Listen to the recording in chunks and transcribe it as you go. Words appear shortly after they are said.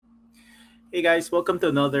Hey guys, welcome to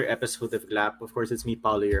another episode of GLAP. Of course, it's me,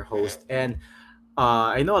 Paulo, your host. And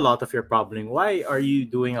I know a lot of you are probably, why are you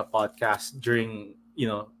doing a podcast during,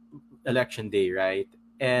 election day, right?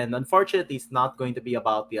 And unfortunately, it's not going to be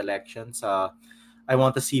about the elections. I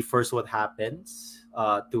want to see first what happens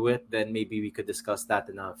to it. Then maybe we could discuss that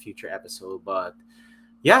in a future episode. But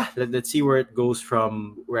yeah, let's see where it goes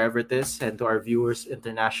from wherever it is. And to our viewers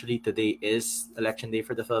internationally, today is election day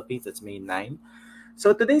for the Philippines. It's May 9.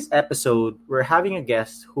 So today's episode, we're having a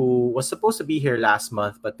guest who was supposed to be here last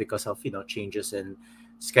month, but because of changes in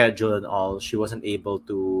schedule and all, she wasn't able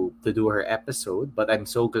to do her episode. But I'm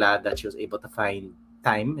so glad that she was able to find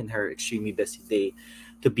time in her extremely busy day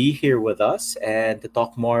to be here with us and to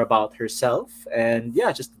talk more about herself. And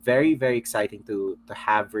yeah, just very very exciting to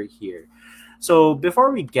have her here. So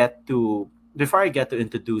before I get to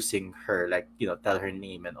introducing her, like tell her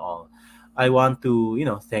name and all, I want to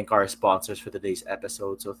thank our sponsors for today's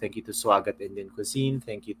episode. So thank you to Swagat Indian Cuisine,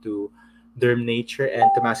 thank you to Derm Nature and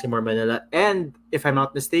to Massimo Manila. And if I'm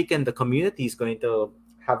not mistaken, the community is going to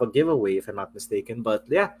have a giveaway. If I'm not mistaken, but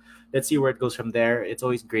yeah, let's see where it goes from there. It's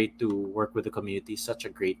always great to work with the community. Such a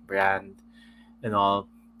great brand and all.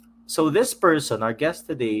 So this person, our guest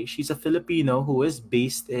today, she's a Filipino who is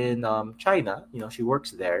based in China. She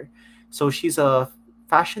works there. So she's a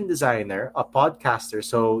fashion designer, a podcaster.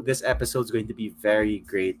 So this episode is going to be very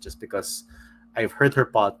great just because I've heard her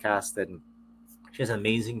podcast and she has an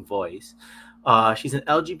amazing voice. She's an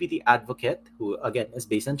LGBT advocate who, again, is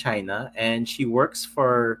based in China, and she works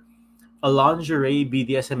for a lingerie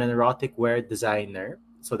BDSM and erotic wear designer.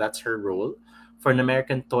 So that's her role for an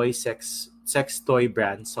American toy sex toy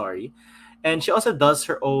brand. Sorry, and she also does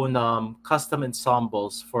her own custom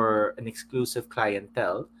ensembles for an exclusive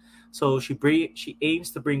clientele. So she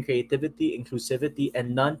aims to bring creativity, inclusivity,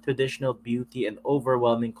 and non-traditional beauty and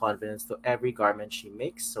overwhelming confidence to every garment she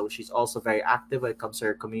makes. So she's also very active when it comes to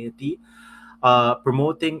her community,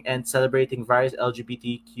 promoting and celebrating various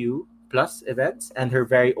LGBTQ plus events, and her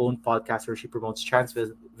very own podcast where she promotes trans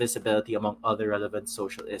visibility among other relevant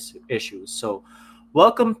social issues. So,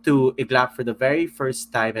 welcome to IGLAP for the very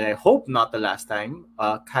first time, and I hope not the last time,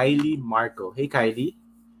 Kylie Marco. Hey, Kylie.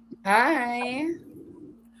 Hi.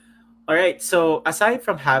 All right. So, aside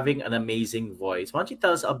from having an amazing voice, why don't you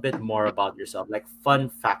tell us a bit more about yourself, like fun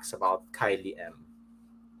facts about Kylie M?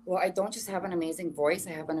 Well, I don't just have an amazing voice, I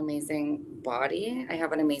have an amazing body, I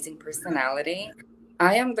have an amazing personality.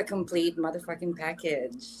 I am the complete motherfucking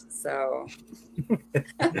package. So,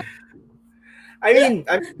 I mean,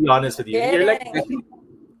 I'm to be honest with you. You're like I kidding. think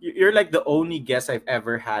you're like the only guest I've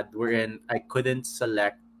ever had wherein I couldn't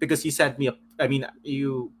select because you sent me a. I mean,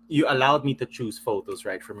 you allowed me to choose photos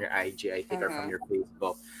right from your IG, I think, or from Uh-huh. your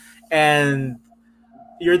Facebook, and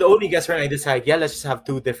you're the only guest where I decide, yeah, let's just have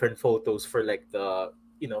two different photos for like the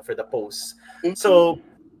for the posts. Mhm. So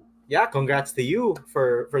yeah, congrats to you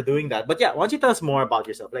for doing that. But yeah, why don't you tell us more about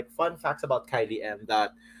yourself, like fun facts about Kylie M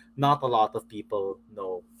that not a lot of people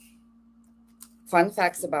know. Fun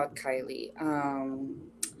facts about Kylie.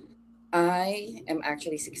 I am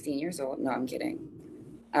actually 16 years old. No, I'm kidding.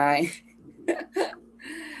 I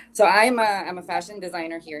I'm a fashion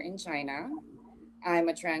designer here in China. I'm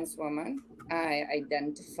a trans woman. I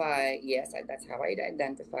identify, yes, that's how I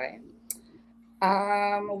identify.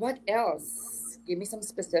 What else? Give me some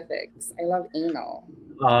specifics. I love anal.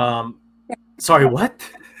 Um, Sorry, what?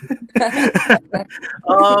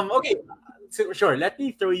 Okay, so sure. Let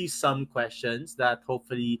me throw you some questions that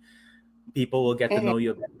hopefully people will get to Mhm. know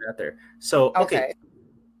you a bit better. So, okay, Okay.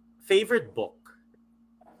 favorite book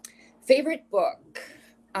Favorite book?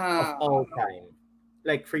 of all Um, time?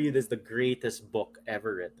 Like for you, this is the greatest book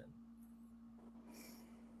ever written.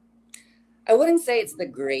 I wouldn't say it's the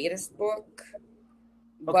greatest book,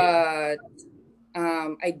 Okay. but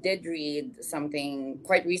I did read something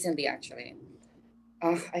quite recently, actually.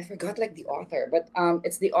 I forgot like the author, but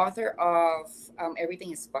it's the author of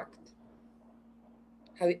Everything is Fucked.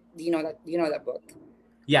 Do you know that? Do you know that book?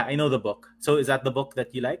 Yeah, I know the book. So, is that the book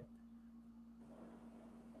that you like?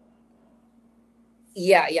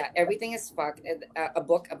 Yeah, yeah. Everything is Fucked. A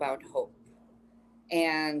book about hope,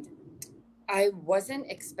 and I wasn't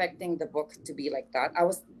expecting the book to be like that. I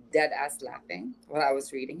was dead ass laughing while I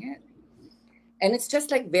was reading it. And it's just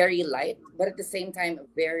like very light, but at the same time,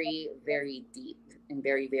 very, very deep and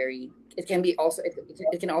very, very, it can be also,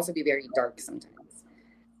 it can also be very dark sometimes.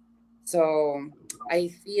 So I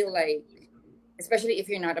feel like, especially if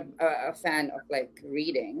you're not a fan of like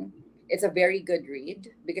reading, it's a very good read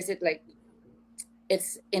because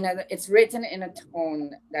it's written in a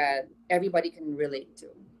tone that everybody can relate to,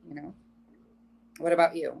 you know? What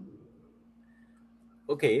about you?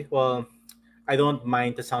 Okay. Well, I don't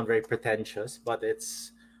mind to sound very pretentious, but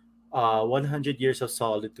it's 100 Years of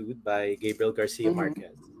Solitude by Gabriel Garcia Mm-hmm.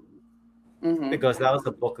 Marquez. Mm-hmm. Because that was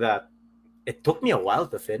the book that it took me a while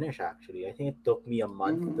to finish, actually. I think it took me a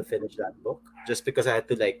month Mm-hmm. to finish that book just because I had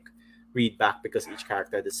to like read back because each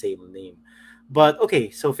character had the same name. But okay,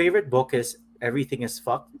 so favorite book is Everything is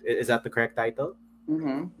Fucked. Is that the correct title?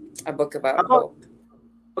 Mm-hmm. A book How about about hope.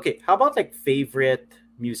 okay, how about like favorite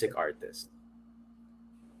music artist?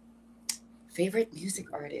 Favorite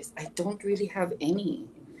music artist? I don't really have any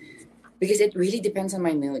because it really depends on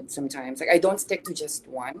my mood sometimes. Like I don't stick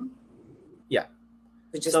Yeah.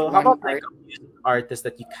 to just So how one about like art. a music artist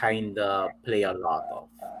that you kinda play a lot of?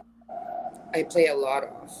 I play a lot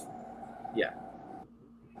of Yeah.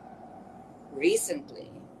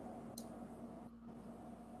 recently.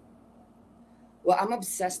 Well, I'm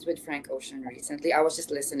obsessed with Frank Ocean recently. I was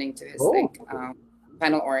just listening to his Oh.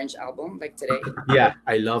 Final Orange album like today. Yeah,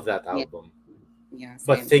 I love that Yeah, album. yeah,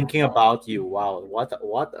 But same. thinking about you, wow, what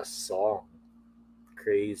a song.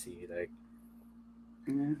 Crazy. Like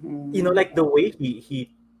Hmm. like the way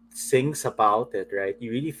he sings about it, right?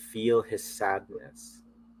 You really feel his sadness.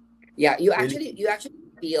 Yeah, you Really, actually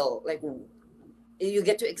feel like you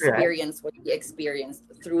get to right? experience what he experienced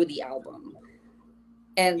through the album.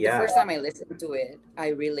 And the Yeah. first time I listened to it, I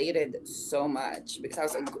related so much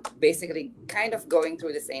because I was basically kind of going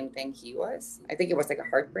through the same thing he was. I think it was like a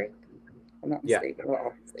heartbreak. If I'm not Yeah. mistaken. Well,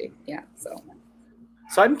 obviously, yeah. So,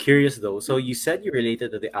 So I'm curious though. So you said you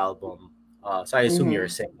related to the album. So I assume you're hmm,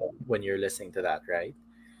 single when you're listening to that, right?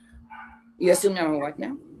 you assume I'm a what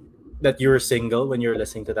now? That you were single when you're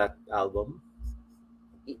listening to that album.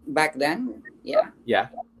 Back then, yeah. Yeah.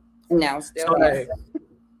 Now, So still, yeah. like,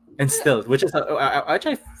 and still, which is which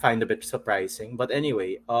I find a bit surprising. But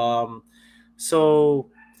anyway,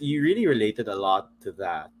 so you really related a lot to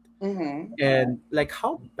that. Hmm. And like,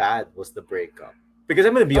 how bad was the breakup? Because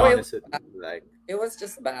I'm gonna be Oh, honest with you, like, it was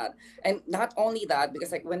just bad. And not only that,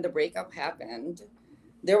 because like when the breakup happened,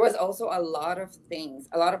 there was also a lot of things,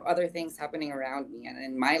 a lot of other things happening around me and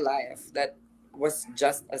in my life that was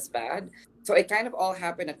just as bad. So it kind of all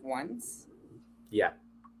happened at once. yeah,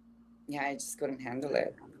 Yeah, I just couldn't handle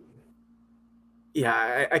it.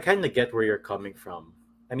 yeah, I kind of get where you're coming from.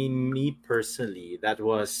 I mean, me personally, that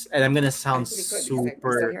was, and I'm gonna sound Actually, could because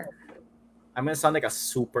I'm still super, here. I'm gonna sound like a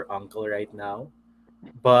super uncle right now.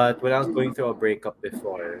 But when I was going through a Mhm. breakup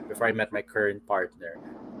before I met my current partner,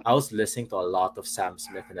 I was listening to a lot of Sam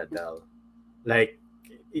Smith and Adele. Like,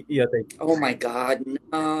 Oh my God,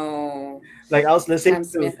 no. like I was listening Sam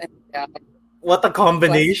to Smith and yeah, what a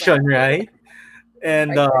plus combination, Friday, right?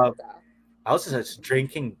 And trifecta. I was just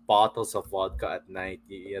drinking bottles of vodka at night.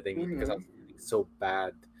 You know what I mean? Because I was Hmm. feeling so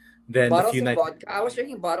bad. Then the Bottles few of nights. vodka. I was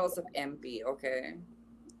drinking bottles of MP. Okay,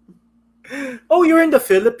 Oh, you were in the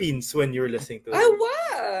Philippines when you were listening to. I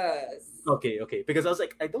was. Okay, okay. Because I was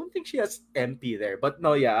like, I don't think she has MP there. But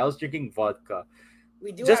no, yeah, I was drinking vodka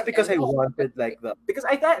We do just have because I MP. wanted like the because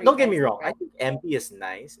I Three don't get me times. wrong. I think MP is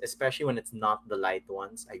nice, especially when it's not the light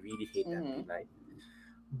ones. I really hate MP Mm-hmm. light.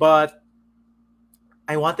 But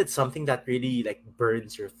I wanted something that really like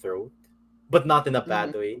burns your throat, but not in a Mm-hmm.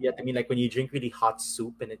 bad way. Yet I mean, like when you drink really hot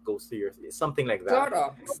soup and it goes through your something like that,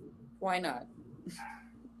 Clorox. Why not?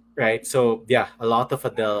 right? So yeah, a lot of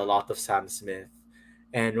Adele, a lot of Sam Smith,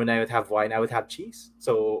 and when I would have wine, I would have cheese.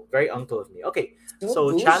 So very uncle of me. Okay, So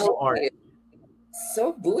so bougie. Channel R.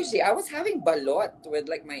 So bougie. I was having balot with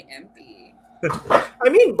like my MP. I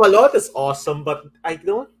mean, balot is awesome, but I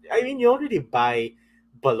don't. I mean, you don't really buy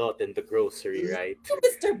balot in the grocery, No, right?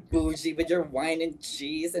 Mr. Bougie with your wine and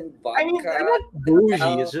cheese and I mean, I'm vodka, not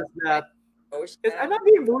bougie. It's L, just Frank that I'm Ocean. not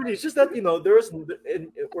being bougie. It's just that there's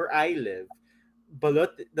where I live,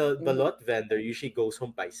 the Mm-hmm. balot vendor usually goes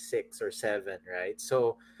home by 6 or 7, right?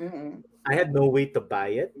 So Mm-hmm. I had no way to buy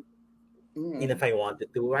it, and if Mm-hmm. I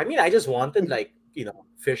wanted to, I mean, I just wanted like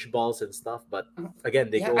fish balls and stuff. But again,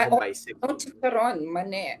 they Yeah, go I home also by 6. don't chicharon,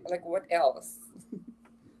 mane. Like what else?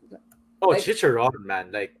 Oh, Like chicharron,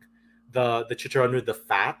 man! Like the chicharron with the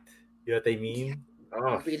fat. You know what I mean?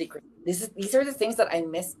 Oh, really crazy. These are the things that I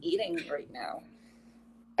miss eating right now.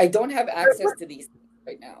 I don't have access to these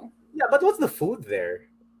right now. yeah. But what's the food there?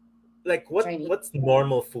 Like Chinese what's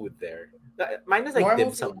normal food there? Mine is like normal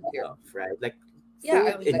dim sum food and here. stuff, right? Like Yeah,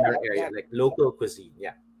 I food mean in like your we area, have. like local cuisine.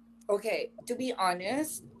 Yeah, Okay, to be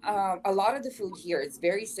honest, a lot of the food here is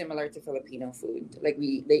very similar to Filipino food. Like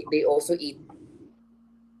they also eat.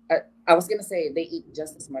 I was gonna say they eat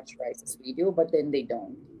just as much rice as we do, but then they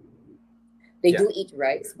don't. They yeah, do eat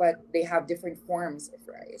rice, but they have different forms of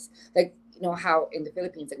rice. Like how in the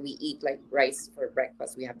Philippines, like we eat like rice for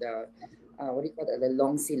breakfast. We have the what do you call it? The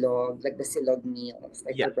long silog, like the silog meals,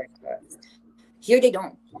 like yeah. for breakfast. Here they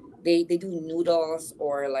don't. They do noodles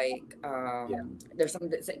or like Yeah. there's something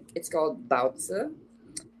that's like, it's called baozi.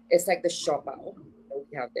 It's like the shopao that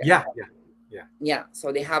we have there. Yeah. Yeah. Yeah. Yeah,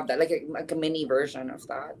 so they have that like a mini version of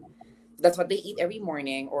that. That's what they eat every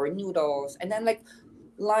morning, or noodles, and then like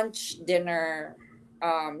lunch, dinner.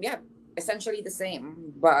 Yeah, essentially the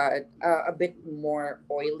same, but a bit more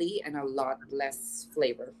oily and a lot less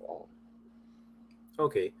flavorful.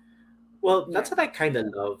 Okay. Well, Yeah. that's what I kind of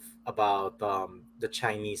love about the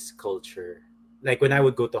Chinese culture. Like when I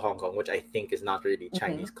would go to Hong Kong, which I think is not really Hmm.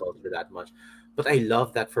 Chinese culture that much, but I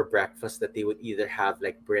love that for breakfast that they would either have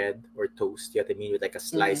like bread or toast. You know what I mean, with like a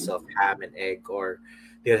slice Hmm. of ham and egg, or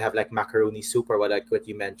they would have like macaroni soup or what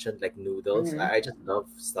you mentioned, like noodles. Hmm. I just love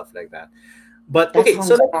stuff like that. But That's okay, Hong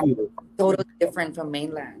so like Kong. you, Totally different from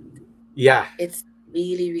mainland. yeah, It's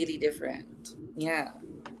really, really different. Yeah.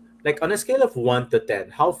 like on a scale of 1 to 10,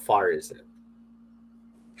 how far is it?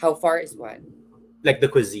 How far is what? Like the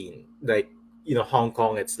cuisine, like Hong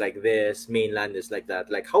Kong, it's like this, mainland is like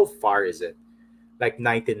that. Like how far is it? Like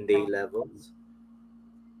night and day levels?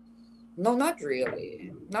 No, not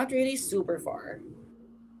really. Not really super far.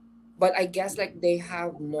 But I guess like they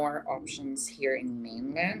have more options here in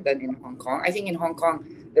mainland than in Hong Kong. I think in Hong Kong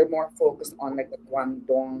they're more focused on like the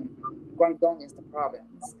Guangdong. Guangdong is the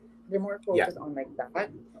province. They're more Yeah. focused on like that.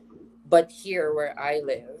 But here where I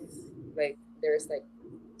live, like there's like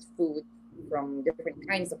food from different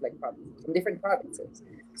kinds of like provinces, from different provinces.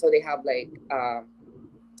 So they have like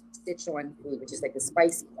Sichuan food, which is like the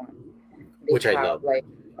spicy one. They Which I have love. like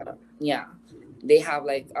yeah, they have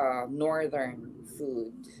like northern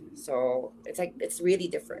food, so it's like it's really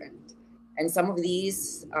different. And some of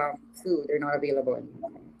these food are not available in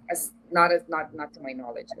Hong Kong, as not to my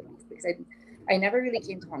knowledge at least, because I never really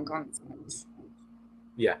came to Hong Kong as much.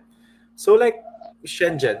 Yeah. So like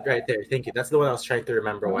Shenzhen right there, thank you, that's the one I was trying to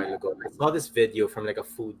remember a Mhm. while ago. I saw this video from like a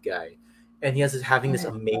food guy, and he has having this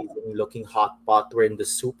Mhm. amazing looking hot pot wherein the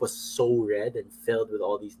soup was so red and filled with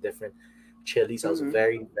all these different chilies. I was Mhm.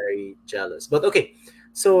 very very jealous, but okay.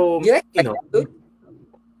 So Do you like spicy food?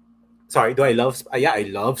 sorry, do I love yeah, I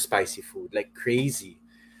love spicy food like crazy.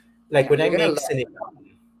 Like Yeah, when I you're gonna make love.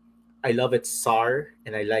 sinigang, I love it sour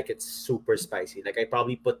and I like it super spicy. Like I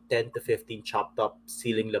probably put 10 to 15 chopped up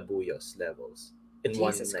ceiling labuyos levels in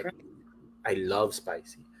one Jesus like Christ. I love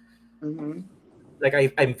spicy. Mm-hmm.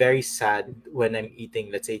 Like I'm very sad when I'm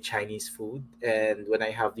eating, let's say, Chinese food, and when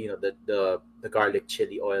I have the garlic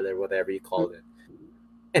chili oil or whatever you call it,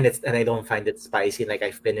 and I don't find it spicy. Like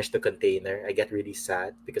I finish the container, I get really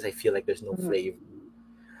sad because I feel like there's no Mm-hmm. flavor.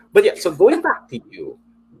 But yeah, so going back to you,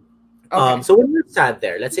 Okay. so when you're sad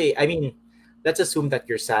there, let's say, I mean, let's assume that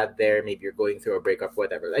you're sad there, maybe you're going through a breakup,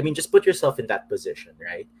 whatever. I mean, just put yourself in that position,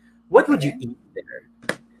 right? What would you Okay. eat there?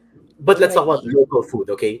 But What would let's I talk about eat? local food,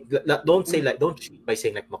 okay? Don't say Mhm. like, don't cheat by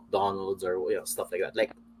saying like McDonald's or stuff like that.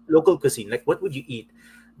 Like local cuisine, like what would you eat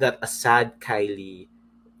that a sad Kylie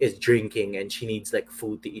is drinking and she needs like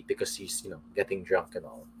food to eat because she's getting drunk and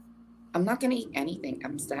all. I'm not gonna eat anything.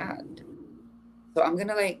 I'm sad. So I'm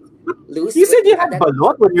gonna like lose You said weight. you had That's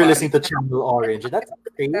balot when you're fun. listening to Channel Orange. That's The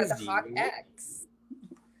crazy. hot X.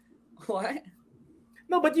 What?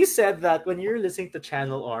 No, but you said that when you're listening to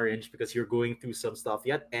Channel Orange because you're going through some stuff,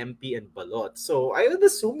 you had MP and balot. So I would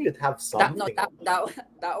assume you'd have That no something.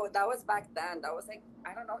 that was back then. That was like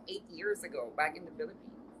I don't know 8 years ago back in the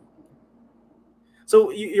Philippines.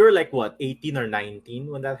 So you're like what, 18 or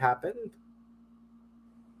 19 when that happened?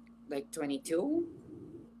 Like 22,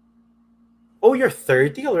 Oh, you're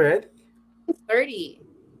 30 already? 30.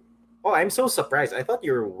 Oh, I'm so surprised. I thought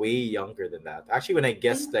you were way younger than that. Actually, when I I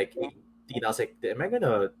guessed like know. 18, I was like, am I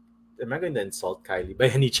gonna insult Kylie by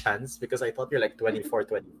any chance? Because I thought you're like 24,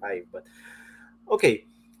 25. But okay.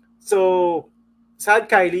 So sad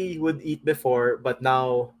Kylie would eat before, but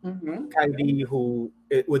now Mm-hmm. Kylie who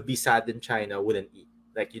it would be sad in China wouldn't eat.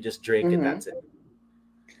 Like you just drink and Mm-hmm. that's it.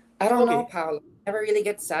 I don't know, Okay. Paolo. I never really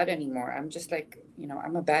get sad anymore. I'm just like,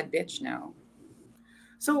 I'm a bad bitch now.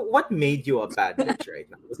 So what made you a bad bitch right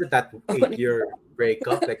now? Was it that 8 year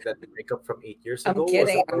breakup, like that breakup from 8 years I'm ago? Was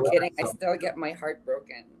kidding. it, I'm or was kidding. it I something still get my heart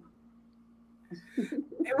broken.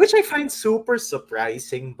 which I find super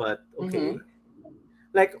surprising, but Mm-hmm. okay.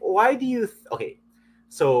 Like, why do you? Okay,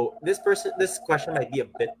 so this question might be a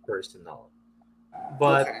bit personal,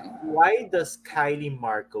 but Okay. why does Kylie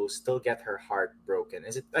Marco still get her heart broken?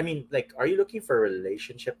 Is it? I mean, like, are you looking for a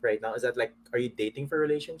relationship right now? Is that like, are you dating for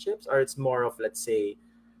relationships, or it's more of, let's say,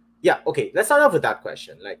 yeah, okay. Let's start off with that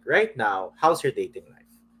question. Like, right now, how's your dating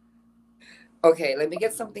life? Okay, let me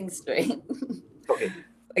get something straight. Okay,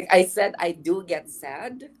 Like I said, I do get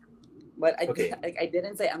sad, but Okay. I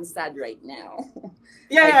didn't say I'm sad right now.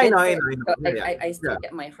 Yeah, I yeah, I did know, I say know, I know. Yeah, yeah, I still yeah,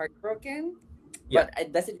 get my heart broken, yeah, but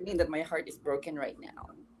it doesn't mean that my heart is broken right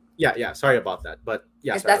now. yeah, yeah. Sorry about that, but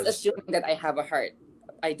yeah. Because Sorry, I that's was just assuming that I have a heart.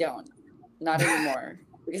 I don't. Not anymore.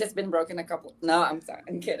 Because it's been broken a couple. No, I'm sorry.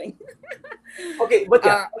 I'm kidding. okay. But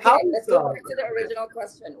yeah, how Okay, is let's go back to the okay, original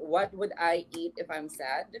question. What would I eat if I'm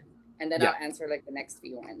sad? And then yeah. I'll answer like the next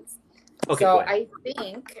few ones. Okay, go So ahead. I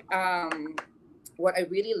think what I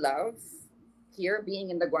really love here, being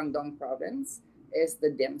in the Guangdong province, is the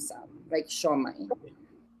dim sum, like shomai.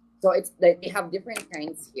 So it's like they have different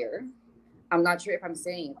kinds here. I'm not sure if I'm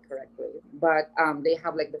saying it correctly, but they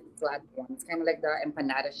have like the flat ones, kind of like the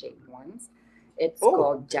empanada shaped ones. It's Oh,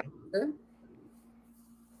 called jiaozi.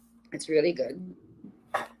 It's really good,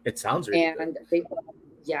 it sounds really good. and they,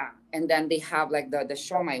 yeah, and then they have like the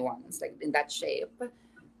shomai ones, like in that shape,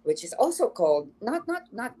 which is also called not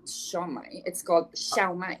shomai. It's called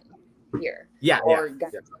xiaomai here Yeah, yeah, or yeah.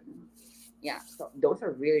 ganjin. Yeah, so those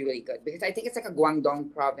are really really good because I think it's like a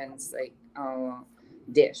Guangdong province like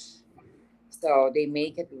dish. So they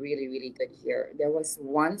make it really, really good here. There was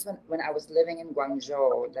once when I was living in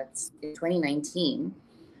Guangzhou, that's in 2019.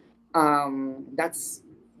 That's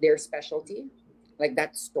their specialty, like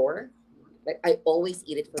that store. Like I always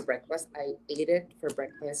eat it for breakfast. I ate it for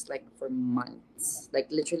breakfast like for months, like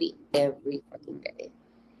literally every fucking day.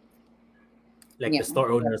 Like Yeah. the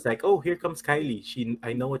store owner is like, "Oh, here comes Kylie.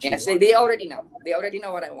 I know what she Yes, wants." they already know. They already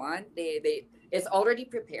know what I want. They it's already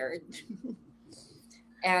prepared.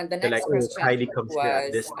 And the They're like, next "Oh, question Kylie comes here at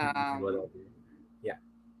was this time and whatever." Yeah.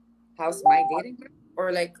 how's my dating life?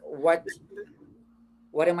 Or like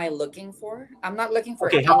what am I looking for? I'm not looking for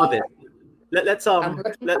Okay, how about this? anything. I'm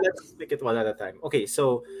looking for Let's make it one at a time. Okay,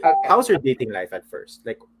 so okay. how's your dating life at first?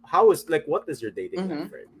 Like, how is like what is your dating life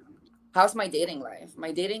Hmm. right? How's my dating life?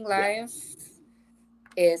 My dating Yeah. life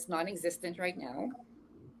is non-existent right now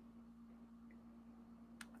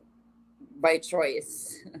by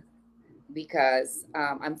choice because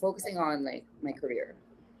I'm focusing on like my career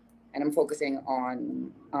and I'm focusing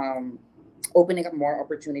on opening up more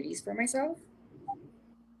opportunities for myself,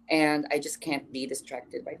 and I just can't be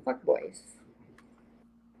distracted by fuckboys.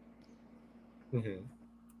 Mm-hmm.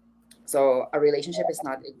 So a relationship is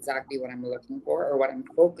not exactly what I'm looking for or what I'm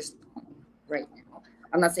focused on right now.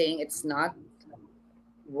 I'm not saying it's not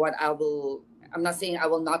what I will. I'm not saying I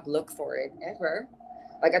will not look for it ever.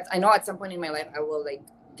 Like I know at some point in my life I will like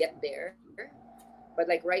get there, but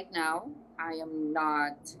like right now I am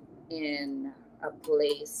not in a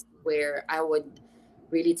place where I would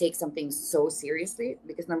really take something so seriously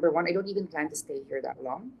because number one, I don't even plan to stay here that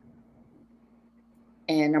long.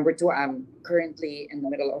 And number two, I'm currently in the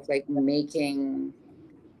middle of like making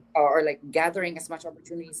or like gathering as much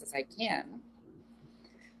opportunities as I can.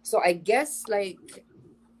 So I guess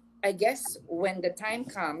when the time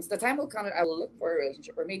comes, the time will come that I will look for a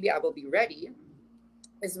relationship, or maybe I will be ready.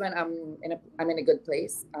 Is when I'm in a good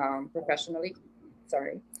place professionally.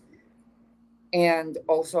 Sorry, and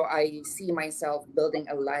also I see myself building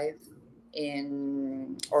a life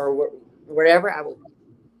in or wherever I will be,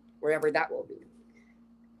 wherever that will be.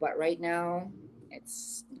 But right now,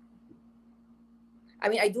 it's. I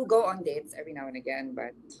mean, I do go on dates every now and again,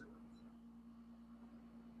 but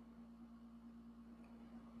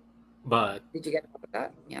But did you get all of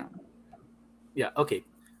that? Yeah. yeah, okay.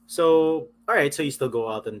 So, all right, so you still go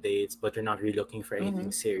out on dates, but you're not really looking for anything Mm-hmm.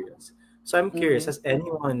 serious. So I'm curious, Mm-hmm. has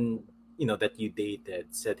anyone, that you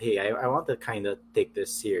dated said, "Hey, I want to kind of take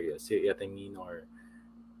this serious," you know what I mean, or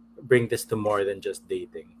bring this to more than just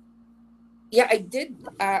dating? Yeah, I did.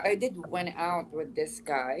 I did went out with this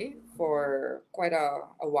guy for quite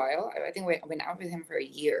a while. I think we went out with him for a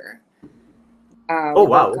year. Oh,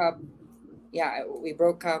 We broke wow. up. Yeah, we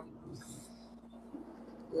broke up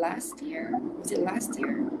last year. Was it last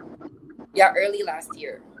year? Yeah, early last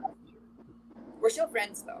year. We're still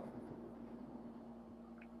friends though.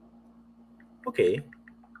 Okay.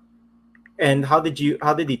 And how did he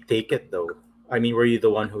take it though? I mean, were you the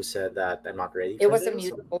one who said that I'm not ready It for was a this?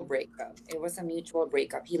 mutual breakup. It was a mutual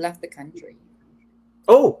breakup. He left the country.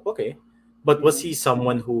 Oh, okay. But was he Mm-hmm.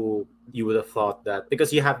 someone who you would have thought that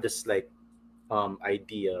because you have this like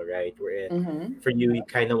idea, right? Wherein Mm-hmm. for you,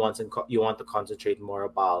 you want to concentrate more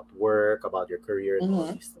about work, about your career, and all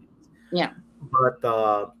Mm-hmm. these things. Yeah.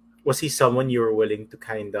 But was he someone you were willing to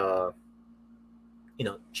kind of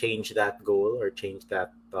change that goal or change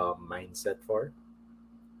that mindset for?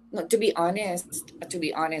 No, to be honest,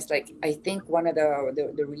 like I think one of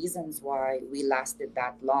the reasons why we lasted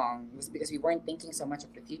that long was because we weren't thinking so much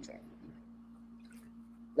of the future.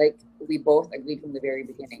 Like we both agreed from the very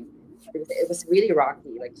beginning. It was really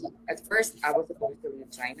rocky. Like at first, I was supposed to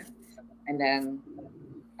leave China, and then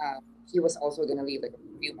he was also gonna leave like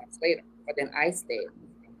a few months later. But then I stayed,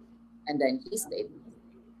 and then he stayed.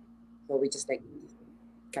 So we just like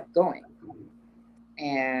kept going,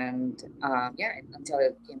 and yeah, until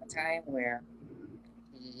it came a time where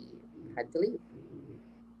he had to leave.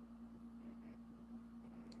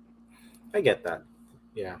 I get that.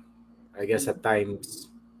 Yeah, I guess Mm. at times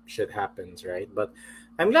shit happens, right? But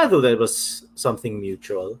I'm glad though that it was something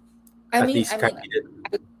mutual. I At mean, least I kind mean,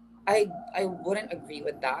 of. I wouldn't agree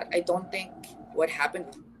with that. I don't think what happened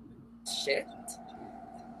was shit.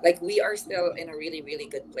 Like we are still in a really really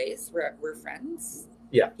good place. We're friends.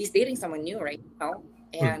 Yeah. He's dating someone new right now,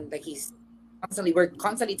 Mhm. and like we're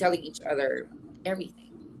constantly telling each other everything.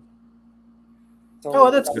 Oh,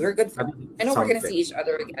 So that's good. we're good At friends. least I it's know we're gonna see something. each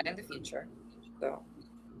other again in the future. So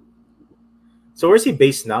So where's he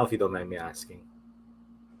based now, if you don't mind me asking?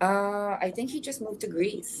 I think he just moved to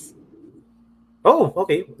Greece. Oh,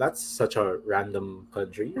 okay. That's such a random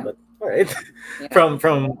country, but all right. Yeah.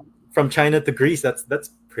 from China to Greece, that's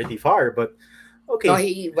pretty far, but No, okay.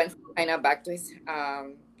 he went from China back to his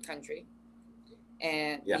country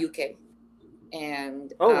and Yeah. UK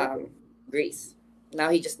and Oh, okay. Greece. Now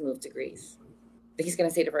he just moved to Greece. He's gonna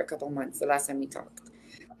stay there for a couple months. The last time we talked,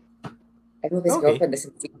 I hope his Okay. girlfriend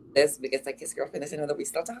doesn't see this because like his girlfriend doesn't know that we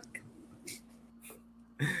still talk.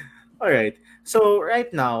 All right. So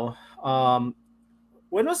right now,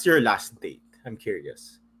 when was your last date? I'm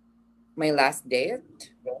curious. My last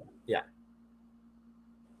date, Yeah.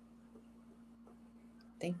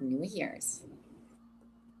 I think New Year's.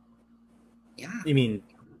 Yeah. You mean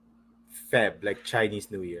Feb, like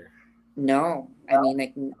Chinese New Year? No, I mean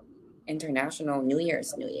like international New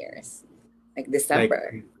Year's, New Year's, like Like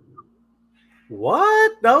December.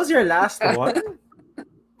 what? That was your last one?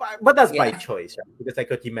 But that's by Yeah. choice, right? Because like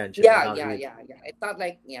what you mentioned, you're Yeah, not yeah, really. yeah, yeah. It's not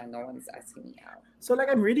like yeah, no one's asking me out. So like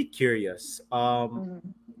I'm really curious. Mhm.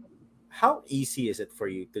 How easy is it for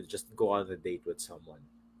you to just go on a date with someone?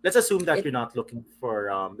 Let's assume that It. you're not looking for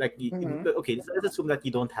Mhm. okay, let's assume that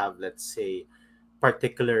you don't have, let's say,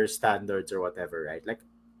 particular standards or whatever, right? Like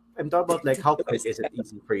I'm talking about like how quick is it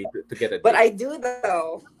easy for you to get a But date? I do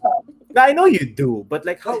though. Now I know you do, but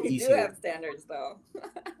like But how I do easy? have standards though.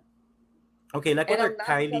 Okay, like what And are I'm not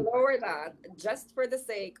kind gonna lower that just for the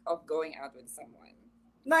sake of going out with someone.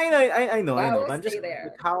 No, I That know, will but I'm just stay curious,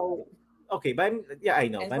 like there. how. Okay, but yeah, I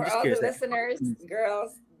know, And but I'm for just all the curious, like listeners,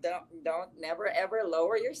 girls, don't never ever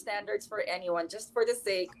lower your standards for anyone just for the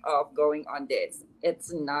sake of going on dates.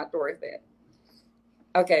 It's not worth it.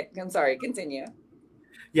 Okay, I'm sorry. Continue.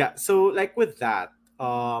 yeah. So like with that,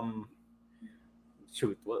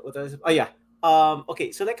 shoot, what was? Oh yeah,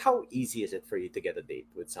 okay. So like, how easy is it for you to get a date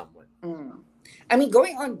with someone? Mm. I mean,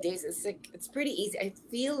 going on dates is like it's pretty easy. I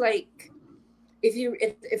feel like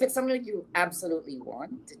if it's something that you absolutely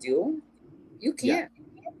want to do, you Yeah. can.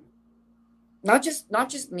 Not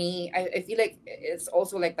just me. I feel like it's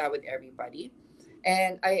also like that with everybody.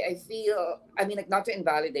 And I feel I mean like not to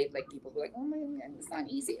invalidate like people who are like, oh my god, it's not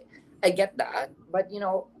easy. I get that. But you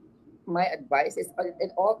know, my advice is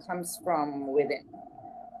it all comes from within.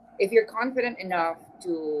 If you're confident enough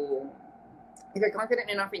to if you're confident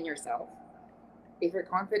enough in yourself, if you're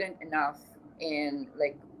confident enough in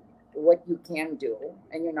like what you can do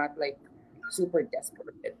and you're not like super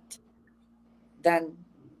desperate, then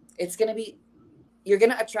it's gonna be you're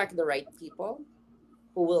gonna attract the right people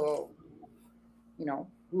who will, you know,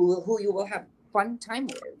 who you will have fun time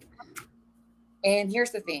with. And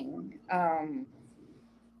here's the thing,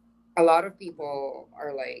 a lot of people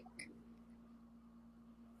are like,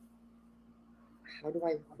 how do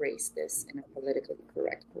I phrase this in a politically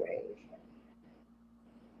correct way?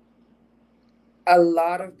 A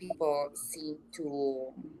lot of people seem to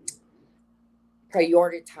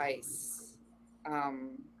prioritize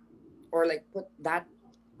um, or like put that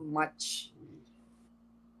much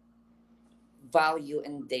value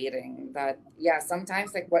in dating that yeah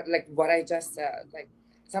sometimes like what I just said like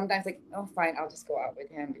sometimes like oh fine I'll just go out with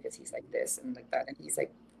him because he's like this and like that and he's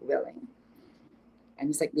like willing and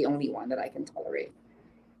he's like the only one that I can tolerate.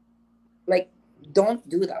 Like don't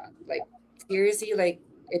do that. Like seriously, like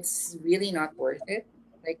it's really not worth it.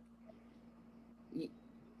 Like y-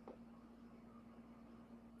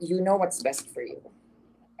 you know what's best for you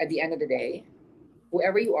at the end of the day.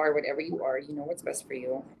 Whoever you are, whatever you are, you know what's best for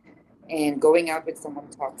you. And going out with someone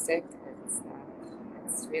toxic,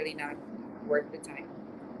 it's really not worth the time.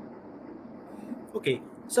 Okay,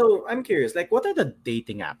 so I'm curious, like, what are the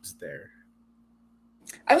dating apps there?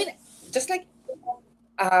 I mean, just like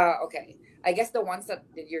okay. I guess the ones that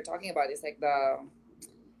you're talking about is like the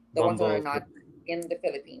ones that are Bumble, not Tinder. in the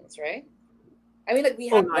Philippines, right? I mean, like we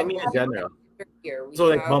Oh have no, I mean in general. here. So We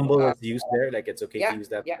like have Bumble is used there, like it's okay to yeah, use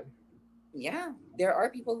that yeah, one? yeah. There are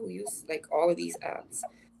people who use like all of these apps,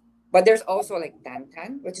 but there's also like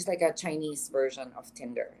Tantan, which is like a Chinese version of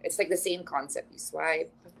Tinder. It's like the same concept. You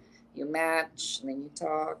swipe, you match, and then you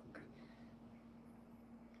talk.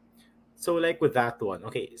 So like with that one,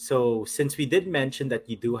 okay. So since we did mention that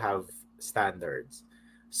you do have standards,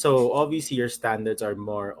 so obviously your standards are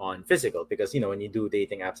more on physical because when you do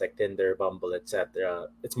dating apps like Tinder, Bumble, etc.,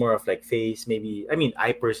 it's more of like face. Maybe I mean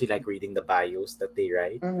I personally like reading the bios that they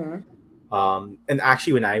write. Mm-hmm. And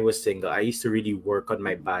actually, when I was single, I used to really work on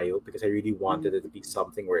my bio because I really wanted it to be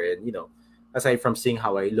something wherein aside from seeing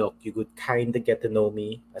how I look, you could kind of get to know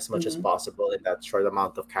me as much as Mm-hmm. possible in that short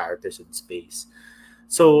amount of characters and space.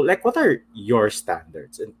 So, like, what are your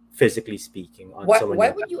standards, and physically speaking, on What? someone Why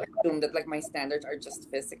you? would you assume that like my standards are just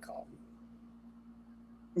physical?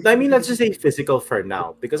 I mean, let's just say physical for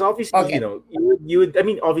now, because obviously, Okay. I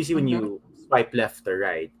mean, obviously, when Mm-hmm. you swipe left or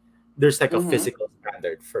right, there's like a Mm-hmm. physical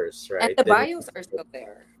standard first, And right? the Then bios are still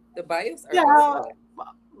there. The bios are yeah. also there.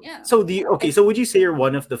 Yeah. So do you okay? And So would you say you're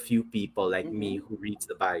one of the few people like me mhm. who reads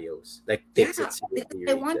the bios, like takes it Yeah, because seriously,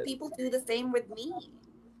 I reads want it? people to do the same with me.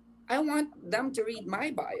 I want them to read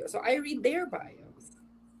my bio, so I read their bios.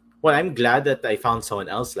 Well, I'm glad that I found someone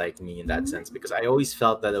else like me in that sense Mhm. because I always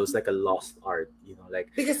felt that it was like a lost art. Like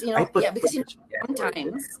Because I put yeah, so because much effort in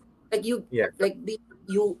it. sometimes like Yeah,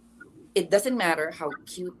 you, it doesn't matter how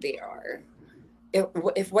cute they are.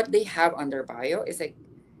 If what they have on their bio is like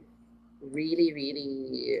really,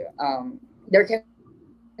 really, there can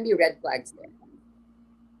be red flags there,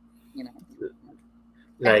 you know.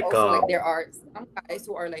 And also like like there are some guys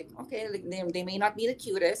who are like okay, like they may not be the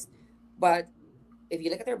cutest, but if you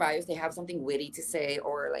look at their bios, they have something witty to say,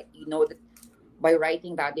 or like that by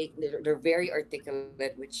writing that they're very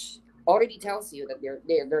articulate, which already tells you that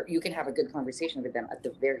they're you can have a good conversation with them at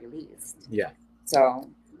the very least. yeah. So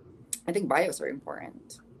I think bios are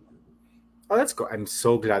important. Oh, that's cool. I'm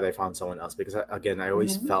so glad I found someone else because again, I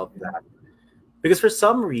always Mm-hmm. felt that because for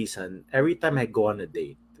some reason, every time I go on a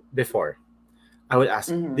date before, I would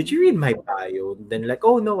ask, "Did Mm-hmm. you read my bio?" Then like,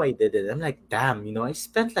 "Oh no, I didn't." I'm like, "Damn, I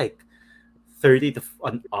spent like 30 to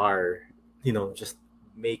an hour, just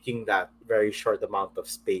making that very short amount of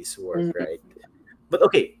space work, Mm-hmm. right?" But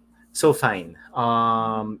okay, so fine.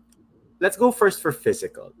 Let's go first for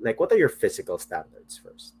physical. Like, what are your physical standards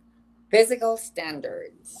first? Physical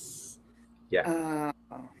standards. Yeah. Uh,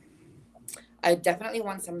 I definitely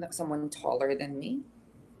want someone taller than me.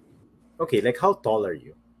 Okay, like how tall are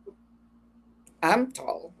you? I'm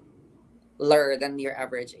taller than your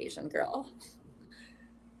average Asian girl,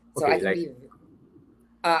 so I Okay, can like be.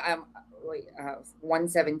 I'm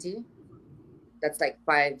 170. That's like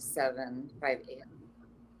 5'7", 5'8".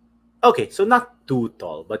 okay, so not too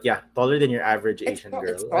tall, but yeah, taller than your average Asian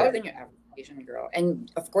It's girl. taller than your average Asian girl,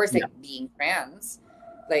 and of course, Yeah. like being trans,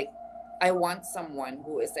 like I want someone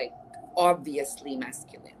who is like obviously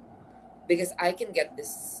masculine because I can get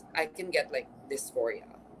like dysphoria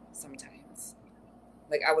sometimes.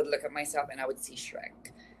 Like I would look at myself and I would see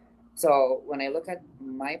Shrek. So when I look at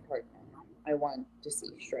my partner, I want to see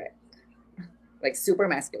Shrek, like super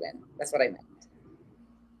masculine. That's what I meant.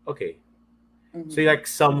 Okay. So you're Hmm. like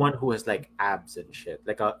someone who has like abs and shit,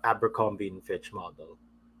 like a Abercrombie and Fitch model.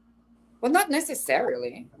 Well, not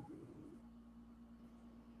necessarily.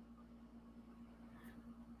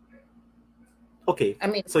 Okay. I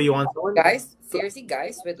mean, So you want someone? guys, seriously,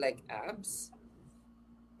 guys with like abs,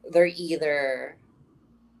 they're either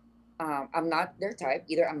I'm not their type.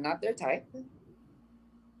 Either I'm not their type,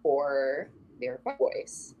 or they're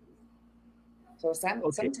boys. So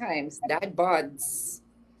Okay. sometimes dad bods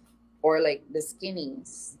or like the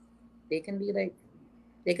skinnies, they can be like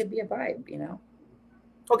they could be a vibe.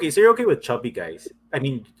 Okay, so you're okay with chubby guys. I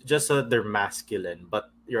mean, just so that they're masculine,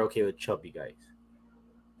 but you're okay with chubby guys.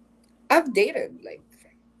 I've dated like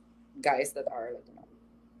guys that are like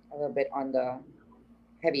a little bit on the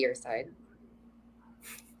heavier side.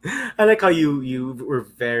 I like how you were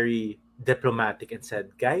very diplomatic and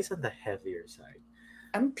said, "Guys on the heavier side."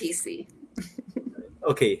 I'm PC.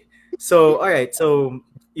 Okay, so all right, so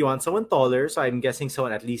you want someone taller, so I'm guessing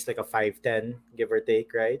someone at least like a 5'10", give or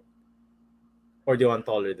take, right? Or do you want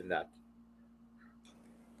taller than that?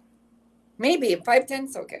 Maybe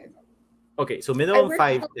 5'10's okay. Okay, so I minimum wear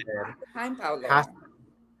heels 5'10", all the time, has Paolo.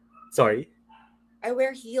 sorry. I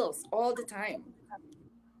wear heels all the time.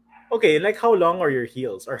 Okay, like how long are your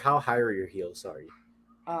heels, or how high are your heels? Sorry.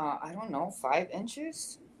 I don't know, 5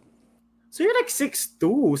 inches, So you're like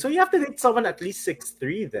 6'2", so you have to date someone at least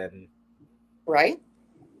 6'3", then. right?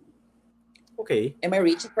 Okay. Am I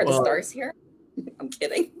reaching for the Well, stars here? I'm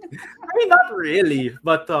kidding. I mean, not really,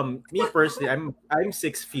 but me personally, I'm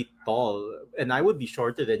 6 feet tall, and I would be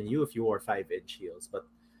shorter than you if you wore 5 inch heels. But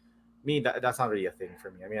me, that's not really a thing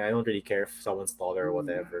for me. I mean, I don't really care if someone's taller or Mm.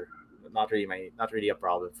 whatever. Not really a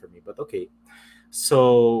problem for me. But okay,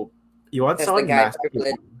 so you want That's the someone guy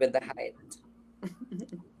privilege masculine. with the height.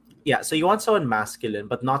 Yeah, so you want someone masculine,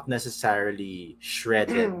 but not necessarily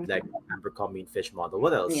shredded, like Abercrombie and Fish model.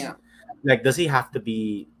 What else? Yeah, Like, does he have to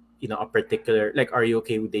be, a particular? Like, are you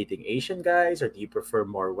okay with dating Asian guys, or do you prefer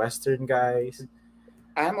more Western guys?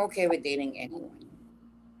 I'm okay with dating anyone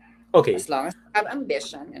Okay, as long as they have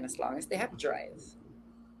ambition and as long as they have drive.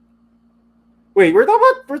 wait. We're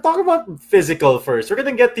talking about physical first. Okay,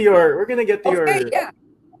 yeah,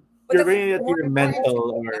 but You're that's going to get more your important to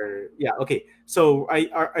mental, me. or yeah. Okay. So,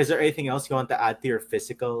 is there anything else you want to add to your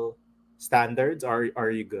physical standards, or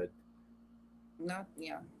are you good? Not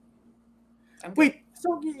yeah, I'm good. Wait,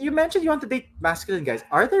 so you mentioned you want to date masculine guys.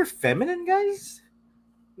 Are there feminine guys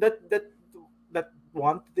that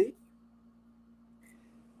want to date?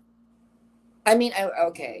 I mean,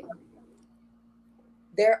 okay.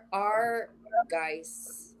 There are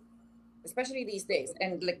guys, especially these days,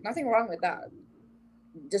 and like nothing wrong with that.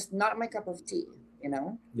 Just not my cup of tea, you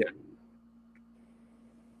know. Yeah.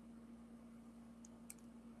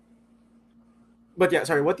 But yeah,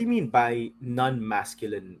 sorry, what do you mean by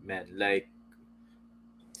non-masculine men? Like,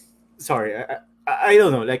 sorry, I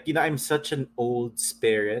don't know. Like, I'm such an old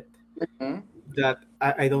spirit Mhm. that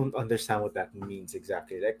I don't understand what that means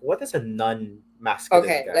exactly. Like, what is a non-masculine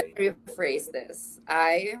Okay, let guy? me rephrase this.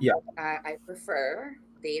 I Yeah. I prefer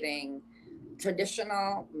dating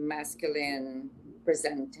traditional masculine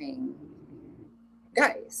presenting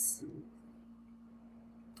guys.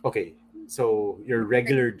 Okay. So you're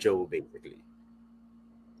regular Joe, basically.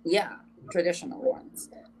 Yeah, traditional ones.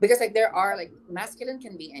 Because like there are like masculine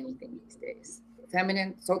can be anything these days.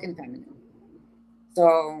 Feminine, so can feminine.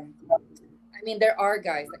 So I mean there are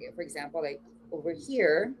guys like for example like over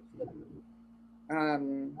here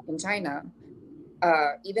in China,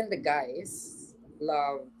 even the guys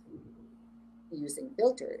love using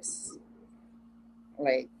filters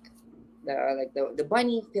like the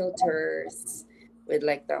bunny filters with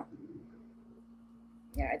like the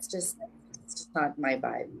yeah it's just not my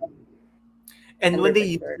vibe And and when their they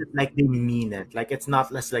use picture. it, like they mean it. Like it's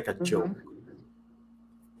not less like a joke. Mhm.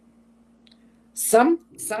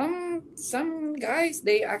 Some guys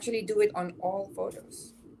they actually do it on all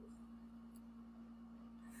photos.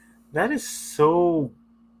 That is so,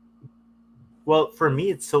 well, for me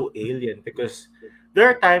it's so alien because there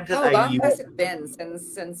are times that How I long use has it been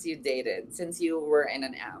since you dated, since you were in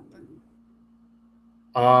an app?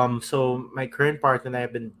 so my current partner and I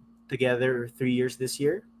have been together 3 years this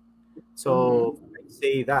year. So Mm-hmm. I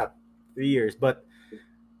say that 3 years. But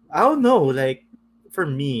I don't know, like for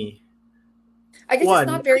me, I guess it's one,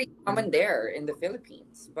 not very common there in the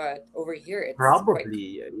Philippines, but over here it's quite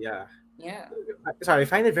probably, yeah. yeah. Sorry, I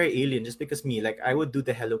find it very alien just because me, like I would do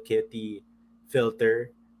the Hello Kitty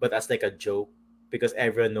filter, but as like a joke because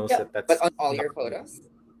everyone knows Yeah, that but that's on all not your me. photos.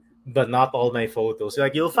 But not all my photos.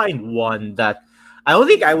 Like you'll find one that I don't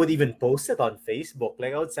think I would even post it on Facebook.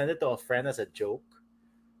 Like I would send it to a friend as a joke.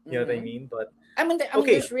 You know what I Mm-hmm. mean? But I mean,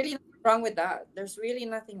 okay, there's really nothing wrong with that. There's really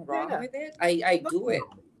nothing wrong yeah, with it. I do nothing it.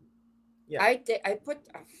 wrong. Yeah, I put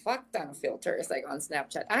a fuck ton of filters like on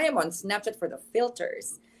Snapchat. I am on Snapchat for the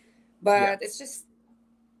filters, yeah, but it's just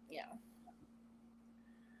yeah.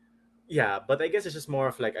 yeah. But I guess it's just more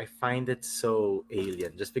of like I find it so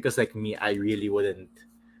alien, just because like me, I really wouldn't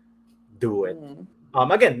do it. Mm.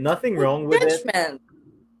 Again, nothing No wrong with it. judgment.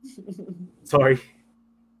 Sorry,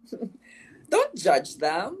 Don't judge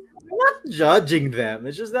them. I'm not judging them.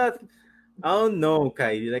 It's just that I don't know,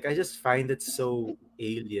 Kylie. Like I just find it so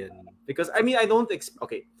alien because I mean I don't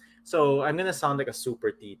okay. So I'm gonna sound like a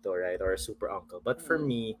super tito, right, or a super uncle. But for Mm.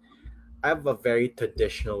 me, I have a very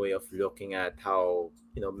traditional way of looking at how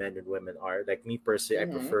men and women are. Like me personally, I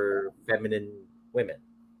Mm-hmm. prefer feminine women,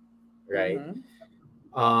 right? Mm-hmm.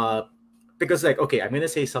 Uh, because like okay, I'm gonna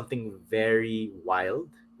say something very wild.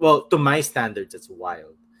 Well, to my standards, it's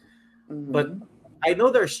wild. But Mm-hmm. I know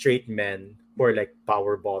there are straight men who are like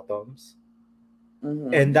power bottoms,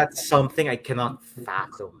 and Mm-hmm. that's something I cannot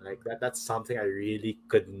fathom. Like that's something I really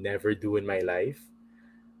could never do in my life.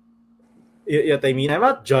 You know what I mean? I'm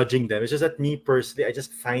not judging them. It's just that me personally, I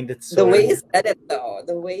just find it The way you so. said it, though,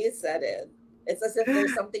 the way you said it, it's as if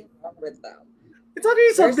there's something wrong with them. It's not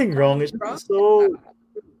really There's something wrong. It's nothing wrong just with so. that.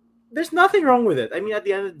 There's nothing wrong with it. I mean, at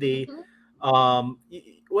the end of the day,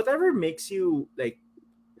 Mm-hmm. whatever makes you like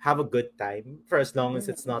have a good time, for as long as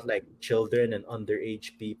it's Mm-hmm. not like children and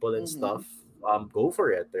underage people and Mm-hmm. stuff. go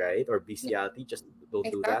for it, right? Or Yeah, bestiality, just don't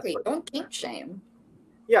do that. exactly. But Don't kink shame.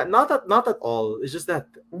 yeah, not at all. It's just that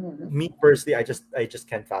Mm-hmm. me personally, I just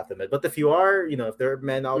can't fathom it. But if you are, if there are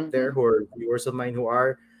men out there Mm-hmm. who are viewers of mine who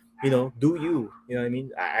are, do you? You know what I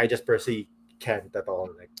mean? I just personally can't at all.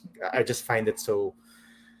 Like I just find it so.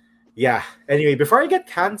 Yeah. Anyway, before I get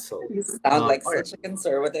canceled, You sound like all right. such a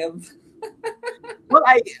conservative. Well,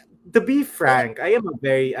 to be frank, I am a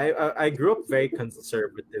very I grew up very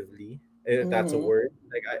conservatively, if that's a Mm-hmm. word.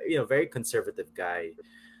 Like very conservative guy.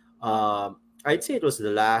 I'd say it was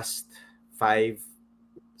the last 5,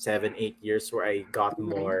 7, 8 years where I got Mm-hmm.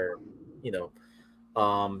 more, you know,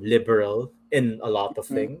 liberal in a lot of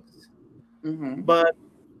Mm-hmm. things. Mm-hmm. But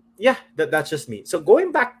yeah, that's just me. So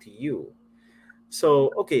going back to you.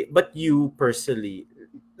 So okay, but you personally,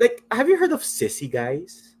 like, have you heard of sissy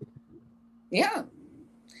guys? Yeah.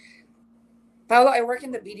 Paolo, I work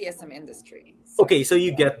in the BDSM industry. Okay, So, so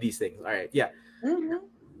you get these things. All right, yeah. hmm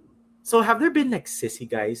So have there been like sissy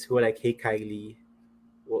guys who are like, "Hey Kylie,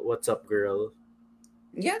 what's up, girl?"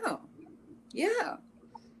 yeah. Yeah.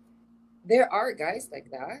 There are guys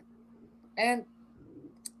like that. And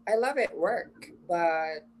I love it work.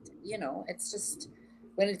 But, it's just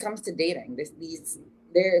when it comes to dating,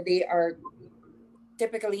 they are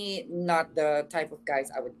typically not the type of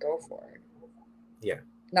guys I would go for. Yeah,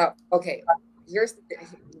 Now, okay, here's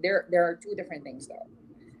there are two different things though.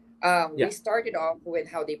 yeah, We started off with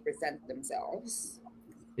how they present themselves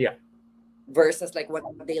yeah, versus like what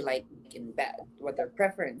they like in bed, what their yeah.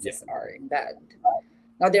 preferences are in bed.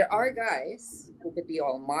 Now there are guys who could be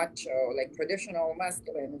all macho, like traditional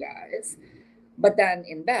masculine guys, but then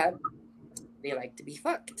in bed they like to be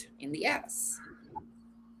fucked in the ass,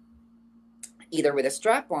 either with a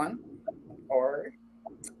strap on or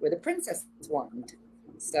with a princess wand.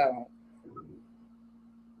 So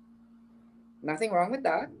nothing wrong with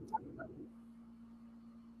that.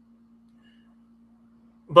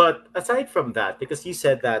 But aside from that, because you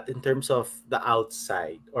said that in terms of the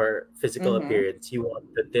outside or physical Mm-hmm. appearance, you want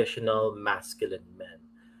traditional masculine men.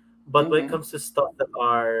 But when it Mm-hmm. comes to stuff that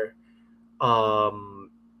are,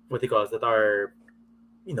 what do you call it, that are,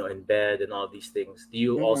 in bed and all these things, do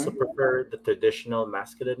you also Mm-hmm. prefer the traditional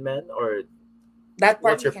masculine men, or That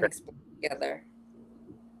part what's we your can preference? explore together.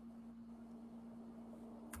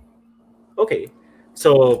 Okay,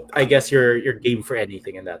 so I guess you're game for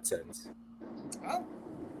anything in that sense. Oh,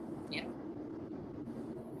 yeah.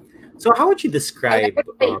 So how would you And describe?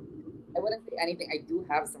 I wouldn't say anything. I do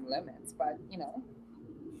have some limits, but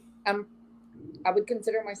I'm I would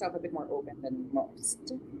consider myself a bit more open than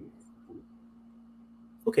most.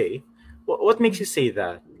 Okay, what makes you say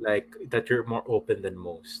that? Like that you're more open than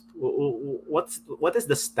most. What is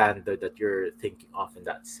the standard that you're thinking of in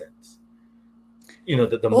that sense?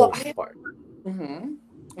 The Well, most part. hmm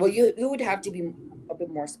well, you would have to be a bit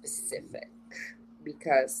more specific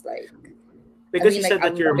because, like, I Because mean, you like, said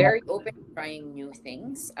that I'm you're more. very open to trying new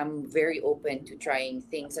things. I'm very open to trying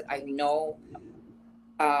things that I know,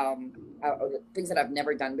 things that I've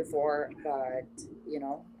never done before. But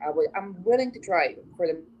I'm willing to try for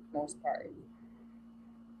the most part.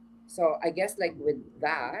 So I guess, like, with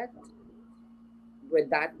that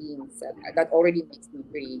being said, that already makes me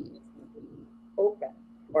pretty open,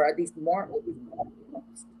 or at least more open than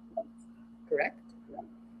most. Correct?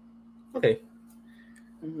 Okay.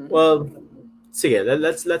 Mm-hmm. Well, so yeah,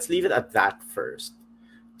 let's leave it at that first.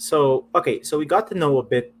 So okay, so we got to know a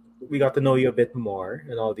bit. We got to know you a bit more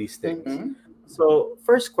and all these things. Mm-hmm. So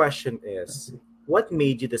first question is, what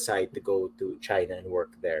made you decide to go to China and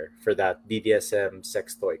work there for that BDSM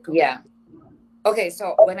sex toy Yeah. company? Okay.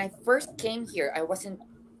 So when I first came here, I wasn't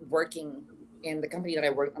working in the company that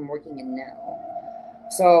I'm working in now.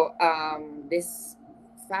 So this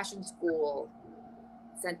fashion school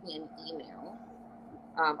sent me an email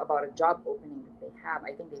about a job opening that they have.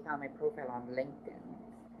 I think they found my profile on LinkedIn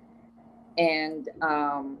and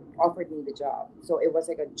offered me the job. So it was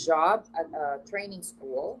like a job at a training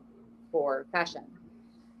school for fashion.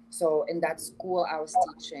 So in that school, I was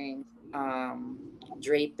teaching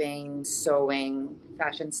draping, sewing,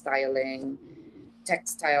 fashion styling,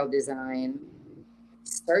 textile design,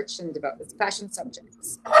 search and develop fashion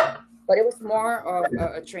subjects. But it was more of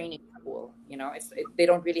a training school. They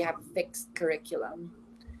don't really have a fixed curriculum.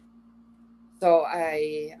 So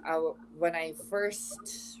when I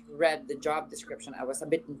first read the job description, I was a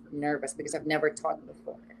bit nervous because I've never taught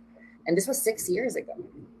before, and this was 6 years ago.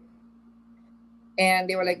 And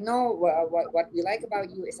they were like, "No, what we like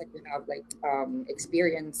about you is that you have like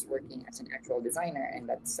experience working as an actual designer, and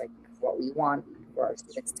that's like what we want for our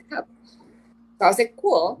students to have." So I was like,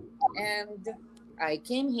 "Cool," and I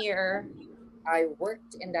came here. I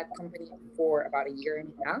worked in that company for about a year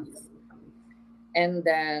and a half. And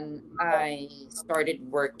then I started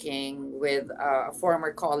working with a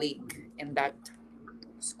former colleague in that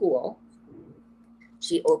school.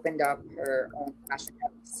 She opened up her own fashion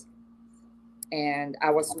house, and I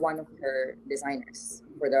was one of her designers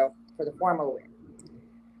for the formal wear.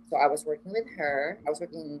 So I was working with her. I was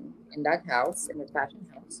working in that house, in the fashion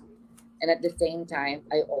house, and at the same time,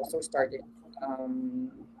 I also started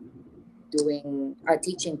um, doing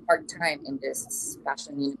teaching part time in this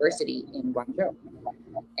fashion university in Guangzhou.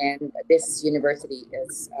 And this university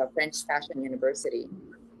is a French fashion university.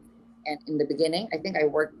 And in the beginning, I think I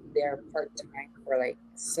worked there part time for like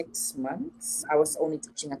 6 months. I was only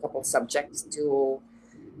teaching a couple subjects to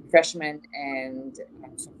freshmen and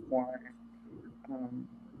sophomore um,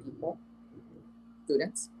 people,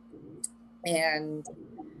 students. And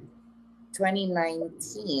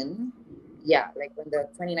 2019, yeah, like when the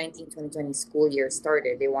 2019-2020 school year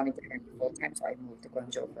started, they wanted to hire me full time. So I moved to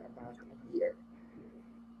Guangzhou for about a year.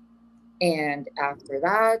 And after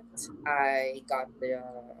that, I got the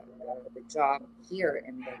job here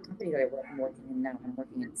in the company that I'm working in now. I'm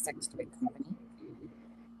working in a sex toy company,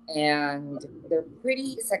 and they're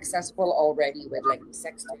pretty successful already with like the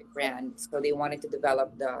sex toy brand. So they wanted to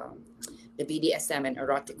develop the BDSM and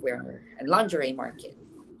erotic wear and lingerie market.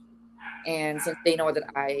 And since they know that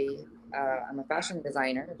I'm a fashion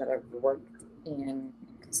designer, that I've worked in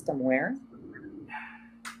custom wear,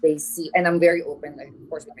 they see, and I'm very open, like, of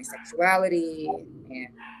course, with my sexuality, and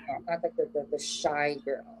not like the shy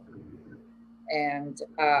girl. And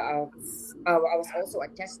I was also a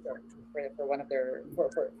tester for one of their for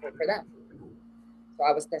them. So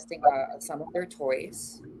I was testing some of their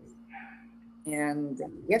toys, and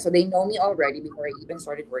yeah, so they know me already before I even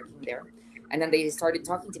started working there. And then they started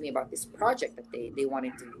talking to me about this project that they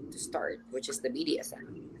wanted to start, which is the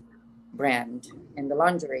BDSM brand and the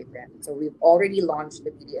lingerie brand. So we've already launched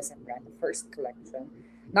the BDSM brand, the first collection,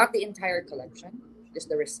 not the entire collection, just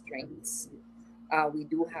the restraints. We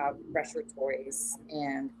do have pressure toys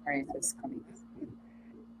and harnesses coming up.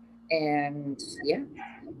 And yeah.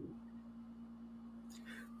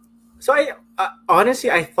 So I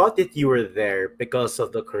honestly I thought that you were there because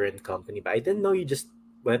of the current company, but I didn't know you just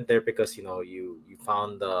went there because you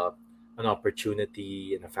found an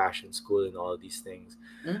opportunity in a fashion school and all these things.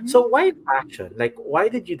 Hmm. So why fashion? Like, why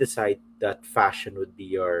did you decide that fashion would be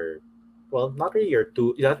your, well, not really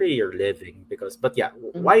your living, because, but yeah,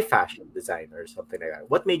 Hmm. why fashion design or something like that?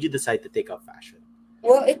 What made you decide to take up fashion?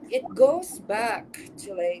 Well, it goes back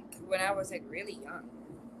to like when I was like really young.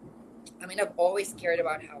 I mean, I've always cared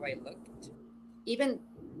about how I looked. Even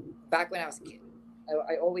back when I was a kid,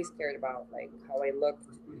 I always cared about like how I looked,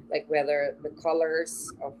 like whether the colors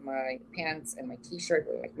of my pants and my t-shirt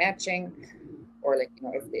were like matching, or like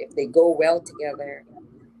if they go well together.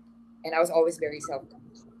 And I was always very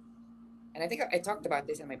self-conscious. And I think I talked about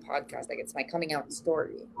this in my podcast, like it's my coming out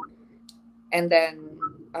story. And then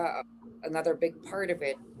another big part of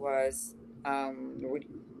it was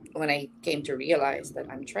when I came to realize that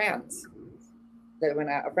I'm trans. That when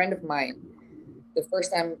a friend of mine, the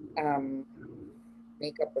first time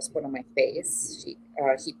makeup was put on my face, he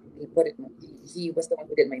put it. He was the one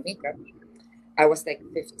who did my makeup. I was like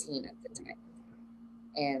 15 at the time,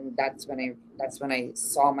 and that's when I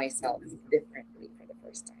saw myself differently for the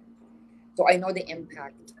first time. So I know the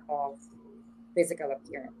impact of physical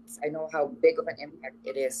appearance. I know how big of an impact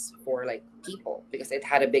it is for like people because it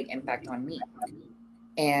had a big impact on me.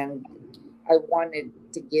 And I wanted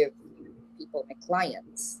to give people, my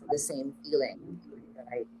clients, the same feeling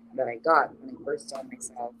that I got when I first saw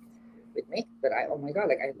myself with makeup. That I, oh my god,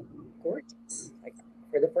 like I look gorgeous. Like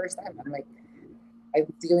for the first time, I'm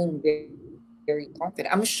feeling very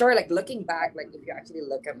confident. I'm sure, like looking back, like if you actually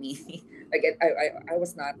look at me, like I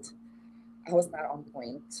was not on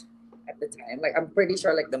point at the time. Like I'm pretty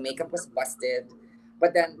sure like the makeup was busted,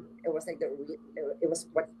 but then it was like it was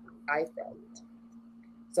what I felt.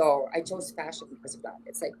 So I chose fashion because of that.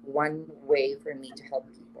 It's like one way for me to help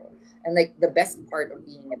people. And like the best part of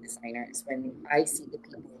being a designer is when I see the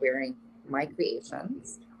people wearing my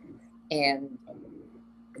creations and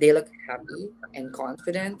they look happy and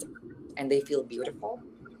confident and they feel beautiful.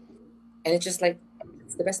 And it's just like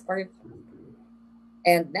it's the best part.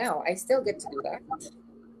 And now I still get to do that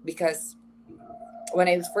because when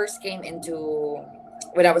I first came into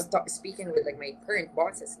when I was speaking with like my current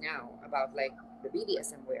bosses now about like the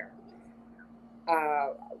BDSM wear,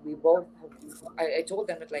 uh, we both have, I told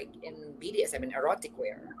them that like in BDSM in erotic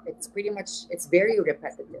wear, it's pretty much it's very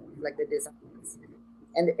repetitive, like the designs,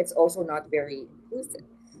 and it's also not very inclusive.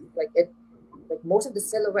 Like it, like most of the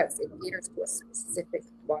silhouettes, it caters to a specific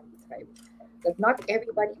body type. Like not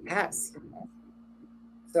everybody has, you know.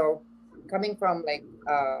 So coming from like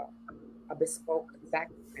a bespoke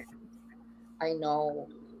background, I know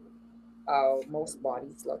most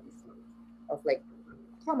bodies look of like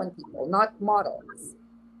common people, not models.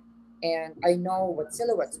 And I know what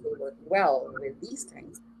silhouettes will work well with these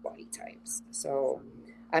kinds of body types. So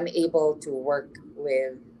I'm able to work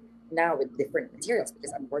with now with different materials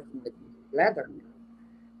because I'm working with leather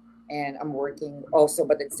and I'm working also,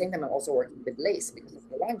 but at the same time, I'm also working with lace because of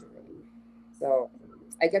the lingerie. So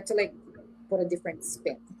I get to like put a different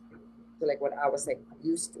spin to like what I was like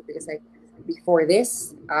used to because like before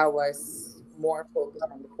this, I was more focused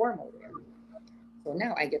on the formal wear. So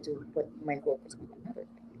now I get to put my focus on another thing.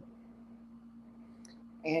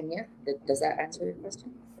 And yeah, does that answer your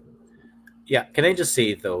question? Yeah, can I just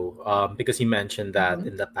say though, because you mentioned that Mm-hmm.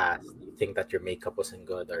 in the past you think that your makeup wasn't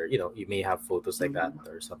good, or you may have photos like that Mm-hmm.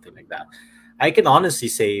 or something like that. I can honestly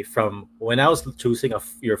say from when I was choosing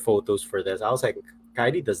your photos for this, I was like,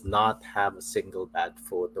 Kylie does not have a single bad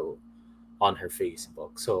photo on her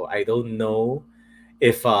Facebook. So I don't know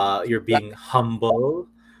if you're being humble,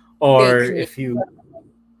 or Fake news, if you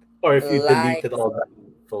deleted lies, all the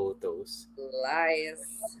photos. lies.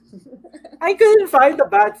 I couldn't find a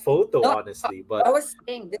bad photo, No, honestly, but I was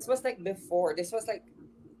saying this was like before. This was like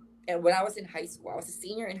and when I was in high school. I was a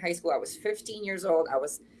senior in high school. I was 15 years old. I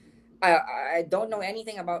I don't know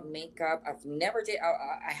anything about makeup. I've never did.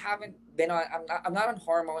 I haven't been on. I'm not on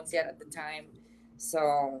hormones yet at the time,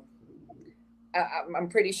 so I'm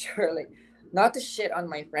pretty sure like not to shit on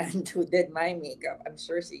my friend who did my makeup. I'm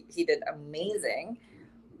sure he did amazing,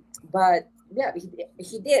 but yeah,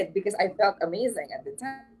 he did because I felt amazing at the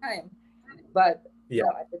time. But you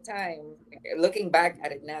know, yeah. at the time, looking back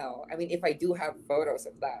at it now, I mean, if I do have photos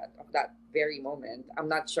of that very moment, I'm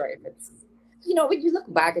not sure if it's, you know, when you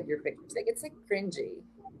look back at your pictures, like it's like cringy.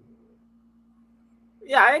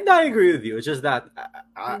 Yeah, I agree with you. It's just that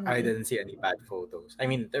I Mm-hmm. didn't see any bad photos. I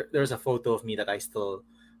mean, there's a photo of me that I still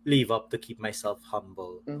leave up to keep myself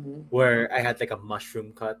humble, Mm-hmm. where I had like a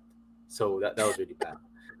mushroom cut, so that was really bad.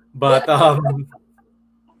 But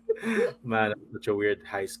man, I'm such a weird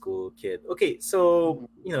high school kid. Okay, so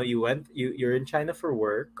you're in China for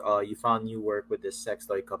work. You found new work with this sex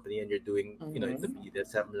toy company, and you're doing the Mm-hmm.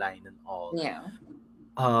 BDSM line and all. Yeah.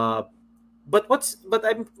 Uh, but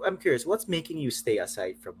I'm curious, what's making you stay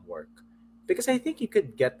aside from work? Because I think you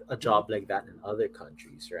could get a job Mhm. like that in other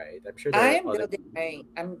countries, right? I'm sure there I are am other. building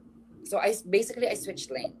I'm so basically I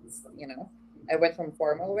switched lanes, you know. I went from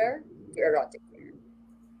formal wear to erotic wear.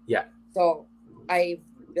 Yeah. So I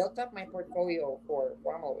built up my portfolio for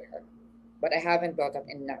formal wear, but I haven't built up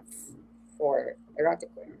enough for erotic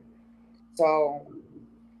wear. So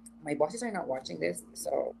my bosses are not watching this.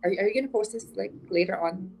 So are you gonna post this like later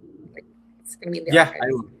on? Like it's gonna be in the Yeah, I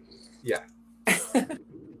archives. will. Yeah.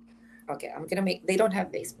 Okay, I'm gonna make they don't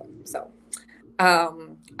have Facebook. So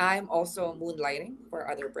I'm also moonlighting for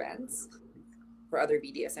other brands, for other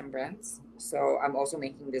BDSM brands. So I'm also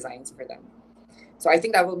making designs for them. So I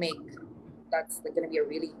think that will make that's like, going to be a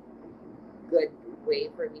really good way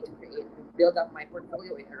for me to create build up my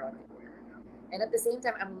portfolio in erotic wear. And at the same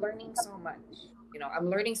time, I'm learning so much. You know, I'm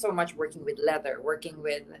learning so much working with leather, working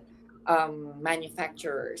with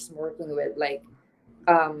manufacturers, working with like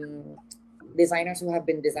um, designers who have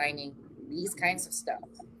been designing these kinds of stuff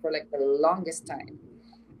for like the longest time,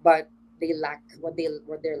 but they lack what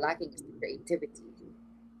they're lacking is the creativity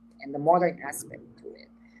and the modern aspect to it.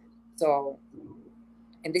 So,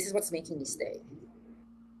 and this is what's making me stay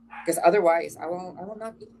because otherwise I will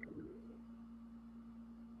not be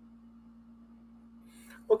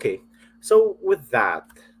Okay. So with that,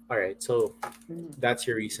 all right. So here. that's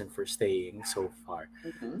your reason for staying so far.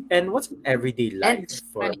 Mm-hmm. And what's everyday And life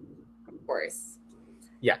for money, of course.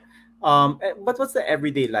 yeah. But what's the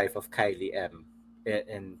everyday life of Kylie M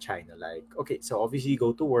in China like? Okay, so obviously you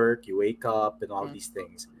go to work, you wake up, and all Mm. these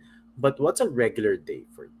things. But what's a regular day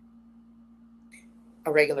for you?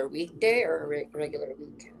 A regular weekday or a regular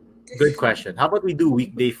Good weekend? question. How about we do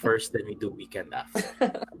weekday first, then we do weekend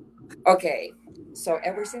after? Okay, so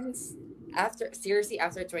ever since after seriously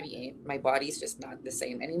after 28, my body's just not the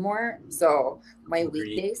same anymore. So my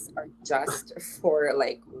Agreed. weekdays are just for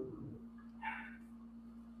like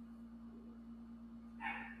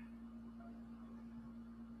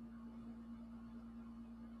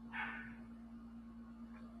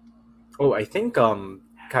Oh, I think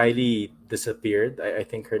Kylie disappeared. I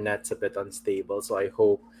think her net's a bit unstable, so I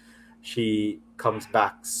hope she comes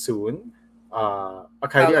back soon. Kylie,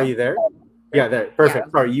 are hello. you there? Yeah, there. Yeah,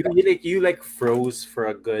 Perfect. Sorry, you like froze for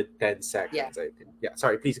a good 10 yeah. seconds, I think. Yeah,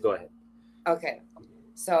 sorry, please go ahead. Okay.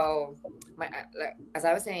 So like, as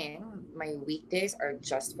I was saying, my weekdays are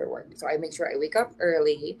just for work. So I make sure I wake up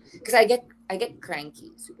early because I get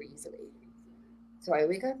cranky super easily. So I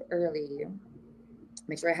wake up early,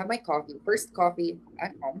 make sure I have my coffee, first coffee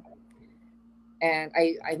at home, and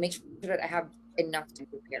I make sure that I have enough to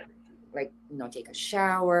prepare. Like, take a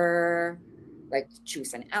shower, like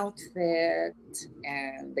choose an outfit,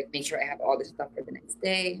 and like make sure I have all the stuff for the next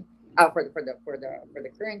day. For the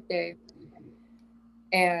current day.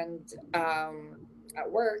 And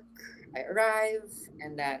at work, I arrive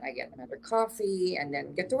and then I get another coffee and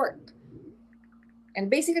then get to work. And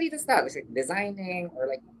basically that's that. It's like designing or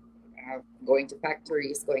like going to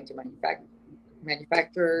factories, going to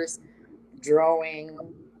manufacturers, drawing,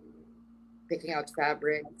 picking out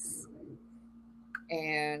fabrics,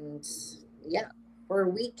 and yeah. For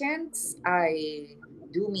weekends, I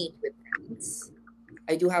do meet with friends.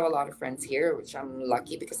 I do have a lot of friends here, which I'm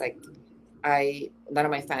lucky because like I none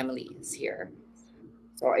of my family is here.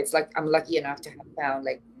 So it's like I'm lucky enough to have found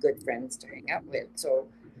like good friends to hang out with. So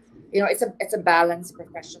it's a balance,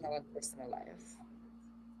 professional and personal life.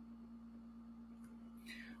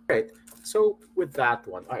 Right. So with that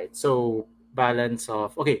one, all right. So balance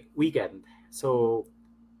of okay weekend. So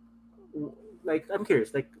w- like I'm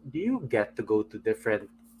curious. Like, do you get to go to different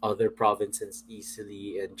other provinces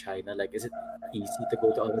easily in China? Like, is it easy to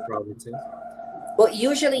go to other provinces? Well,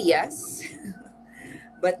 usually yes,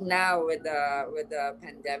 but now with the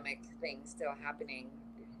pandemic thing still happening,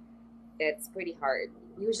 it's pretty hard.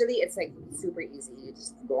 Usually it's like super easy. You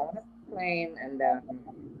just go on a plane and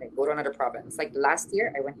like go to another province. Like last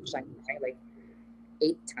year, I went to Shanghai like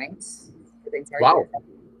 8 times for the entire year. Wow.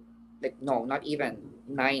 Like no, not even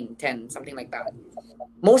nine, 10, something like that.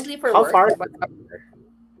 Mostly for How work, far? but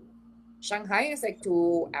Shanghai is like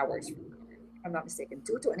 2 hours from here. If I'm not mistaken,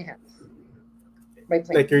 two and a half by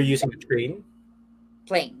plane. Like you're using a train?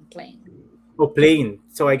 Plane. Oh, plane.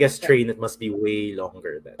 So I guess Yeah. train it must be way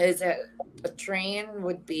longer then. Is a train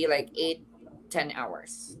would be like 8, 10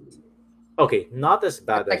 hours. Okay, not as That's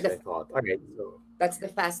bad like as the I thought. All right, so that's the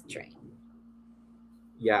fast train.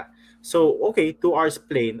 yeah. So okay, 2 hours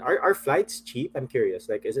plane. Are flights cheap? I'm curious.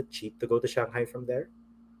 Like, is it cheap to go to Shanghai from there?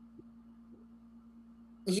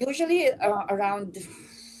 Usually around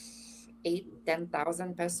 8,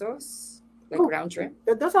 10,000 pesos, like Oh, round trip.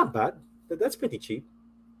 that's not bad. That's pretty cheap.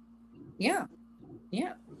 Yeah,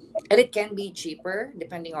 yeah. And it can be cheaper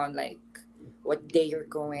depending on like what day you're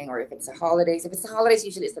going or if it's the holidays. If it's the holidays,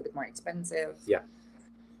 usually it's a bit more expensive. Yeah.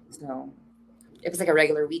 So if it's like a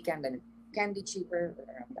regular weekend, then it can be cheaper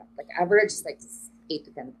around that. Like average is like 8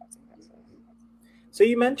 to 10,000 pesos. So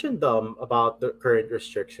you mentioned about the current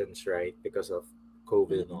restrictions, right? Because of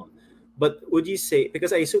COVID and Mhm. all. But would you say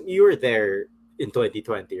because I assume you were there in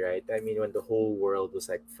 2020, right? I mean, when the whole world was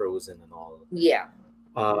like frozen and all. Yeah.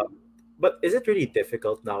 Uh, but is it really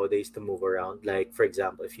difficult nowadays to move around? Like, for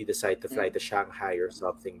example, if you decide to fly Mm. to Shanghai or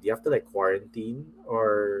something, do you have to like quarantine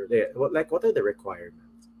or yeah, what are the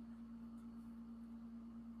requirements?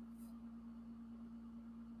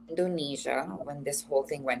 Indonesia when this whole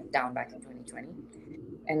thing went down back in 2020.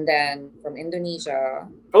 And then from Indonesia,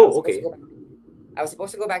 I was Oh, supposed to okay. go back. I was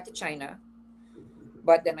supposed to go back to China,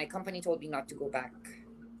 but then my company told me not to go back.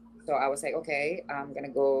 So I was like, okay, I'm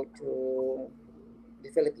gonna go to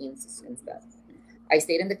the Philippines instead. I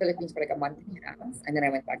stayed in the Philippines for like a month and a half, and then I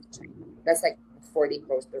went back to China. That's like before they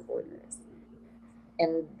closed their borders.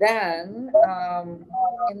 And then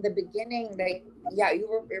in the beginning, like yeah,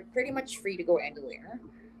 you're pretty much free to go anywhere.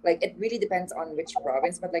 Like it really depends on which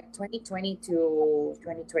province, but like 2020 to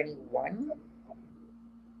 2021,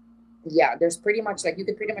 yeah, there's pretty much like you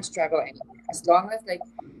could pretty much travel anywhere as long as like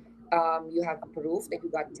you have proof that you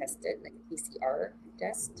got tested, like a PCR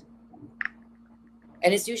test,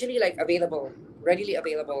 and it's usually like available, readily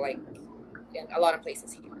available, like in a lot of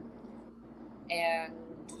places here. And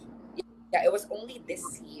yeah, it was only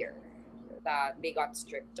this year that they got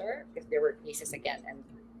stricter because there were cases again, and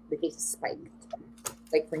the cases spiked.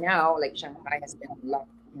 Like for now, like Shanghai has been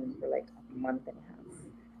locked in for like a month and a half,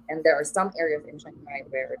 and there are some areas in Shanghai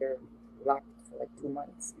where they're locked for like 2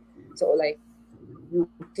 months. So like you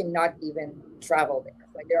cannot even travel there.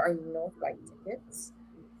 Like there are no flight tickets.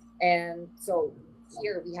 And so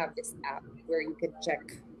here we have this app where you can check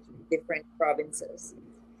different provinces.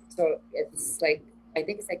 So it's like I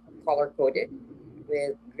think it's like color coded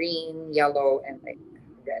with green, yellow, and like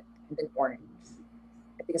red, and then orange.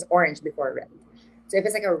 I think it's orange before red. So if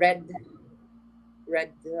it's like a red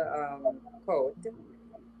code,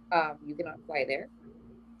 you cannot fly there.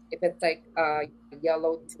 If it's like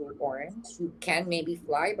yellow to orange, you can maybe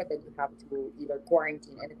fly, but then you have to either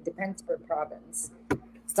quarantine, and it depends per province.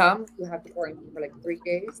 Some you have to quarantine for like 3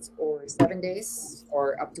 days or 7 days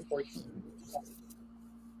or up to 14.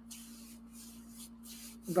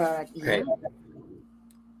 But Right. yeah.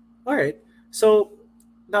 All right. So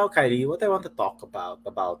now, Kylie, what I want to talk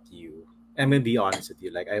about you, I'm gonna be honest with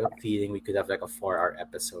you. Like, I have a feeling we could have like a 4 hour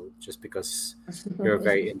episode just because you're a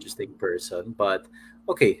very interesting person. But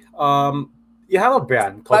okay, you have a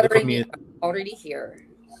brand called the Flattering me, Community. I'm already here.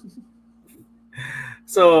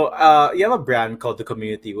 So, you have a brand called the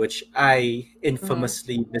Community, which I Mm-hmm.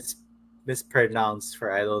 infamously mispronounced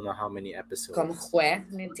for I don't know how many episodes.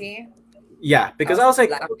 Community. Yeah, I because was I was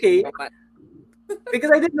like, laughing okay, so much.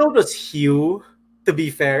 because I didn't know it was Hugh. To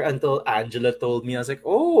be fair, until Angela told me, I was like,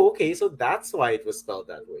 "Oh, okay, so that's why it was spelled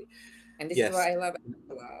that way." And this is Yes, why I love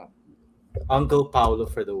Angela. Uncle Paulo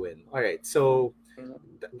for the win. All right, so Mhm.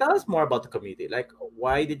 tell us more about the community. Like,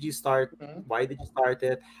 why did you start? Mhm. Why did you start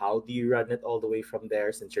it? How do you run it all the way from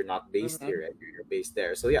there? Since you're not based here, Mhm. right? You're based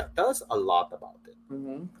there. So yeah, tell us a lot about it.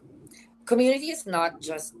 Mhm. Community is not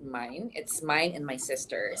just mine, it's mine and my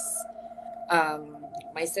sister's.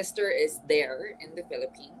 My sister is there in the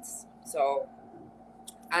Philippines. So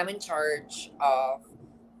I'm in charge of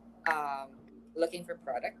um, looking for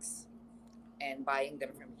products and buying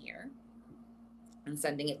them from here and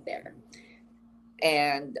sending it there.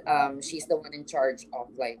 And she's the one in charge of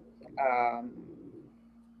like um,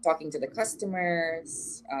 talking to the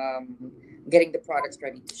customers, getting the products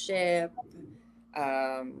ready to ship,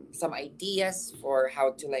 some ideas for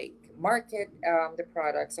how to like market the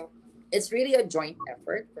product. So it's really a joint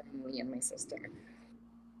effort from me and my sister.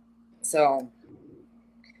 So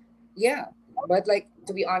yeah, but like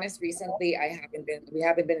to be honest, recently we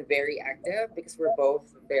haven't been very active because we're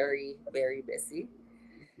both very busy.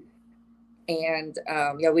 And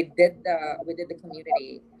yeah, we did the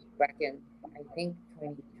community back in I think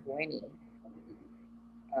 2020.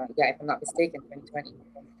 Yeah, if I'm not mistaken, 2020.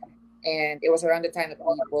 And it was around the time that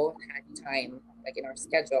we both had time, like in our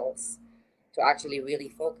schedules, to actually really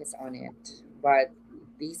focus on it. But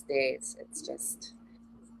these days, it's just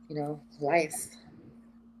life.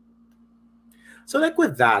 So like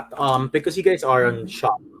with that, because you guys are on Mhm.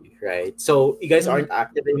 Shopee, right? So you guys Mhm. aren't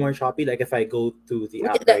active anymore on Shopee. Like if I go to the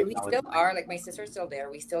app right We now and still are like my sister's still there.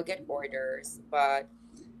 We still get orders, but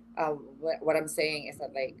what I'm saying is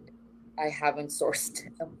that like I haven't sourced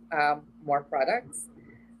more products.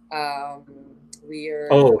 Um,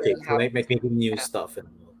 oh, okay, we so have like making new stuff and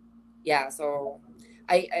all. yeah. So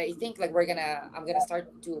I think like I'm gonna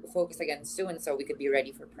start to focus again soon, so we could be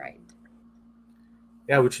ready for Pride.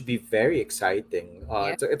 Yeah, which would be very exciting.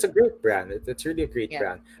 Yeah, It's a great brand. It's really a great yeah,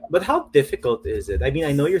 brand. But how difficult is it? I mean,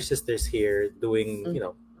 I know your sister's here doing,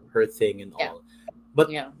 mm, her thing and yeah, all. But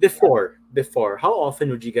yeah. before, how often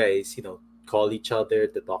would you guys, call each other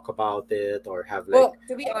to talk about it or have like, Well,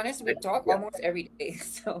 to be honest, we talk yeah. almost every day.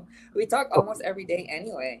 So we talk Oh, almost every day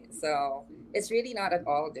anyway. So it's really not at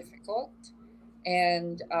all difficult.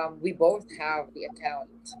 And we both have the account,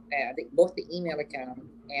 both the email account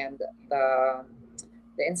and the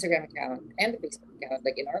the Instagram account and the Facebook account,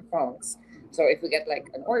 like in our phones. So if we get like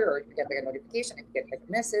an order or if we get like a notification, if we get like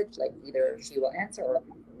a message, like either she will answer or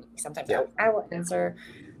maybe sometimes yeah. I will answer.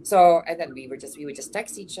 So and then we would just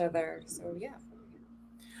text each other. So yeah.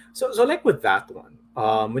 So like with that one,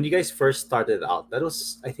 when you guys first started out, that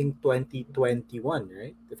was I think 2021,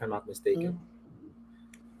 right? If I'm not mistaken. Mm.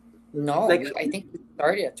 No, Like, we I think we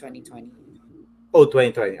started at 2020. oh,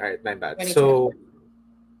 2020. All right, my bad. 2020. So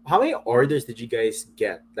how many orders did you guys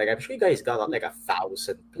get? Like, I'm sure you guys got like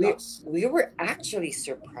 1,000 We plus. we were actually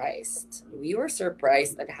surprised. We were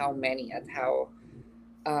surprised at how many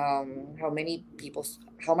people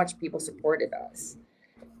how much people supported us.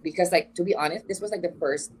 Because like to be honest, this was like the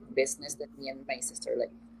first business that me and my sister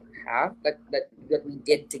like have that we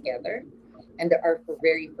did together, and our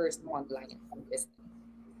very first online business.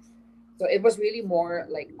 So it was really more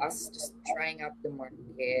like us just trying out the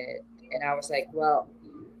market, and I was like, well,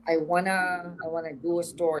 I wanna do a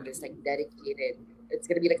store that's like dedicated. It's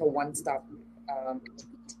gonna be like a one stop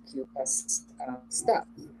LGBTQ plus stuff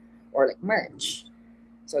or like merch.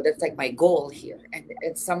 So that's like my goal here. And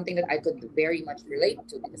it's something that I could very much relate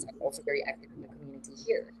to because I'm also very active in the community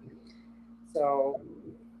here. So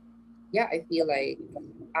yeah, I feel like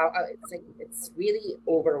it's really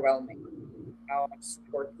overwhelming how much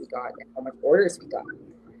support we got and how much orders we got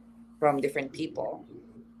from different people.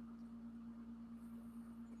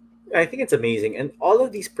 I think it's amazing, and all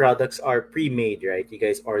of these products are pre-made, right? You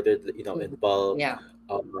guys ordered, in Mhm. bulk. Yeah,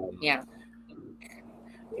 Um, yeah.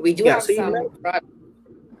 We do yeah. have So you some know, products.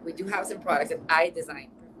 We do have some products that I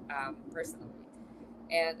designed personally,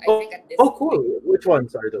 and I think oh, at this oh, point, cool. Which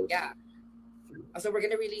ones are those? yeah. So we're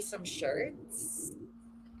gonna release some shirts.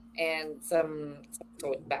 and some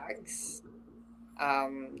tote bags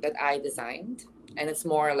that I designed, and it's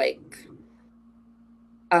more like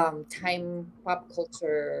time pop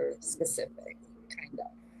culture specific kind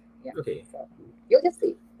of. Yeah. Okay. So you'll just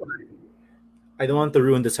see. I don't want to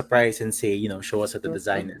ruin the surprise and say, show us what the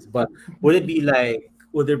design Mhm. is. But would it be like,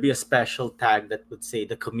 would there be a special tag that would say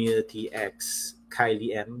the community X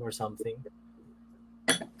Kylie M or something?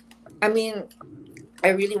 I mean, I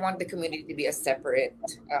really want the community to be a separate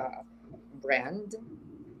brand,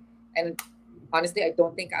 and honestly, I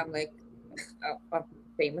don't think I'm like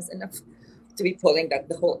famous enough to be pulling that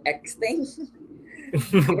the whole X thing.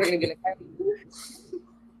 People are gonna be Okay. like,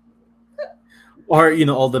 Or,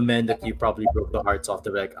 all the men that you probably broke the hearts off,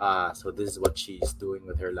 they're like, so this is what she's doing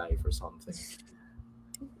with her life or something.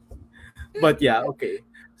 But yeah, okay. they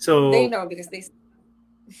So, know because they.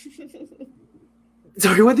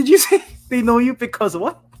 sorry, what did you say? They know you because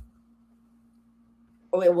what?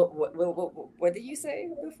 Oh, wait, what did you say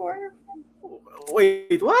before?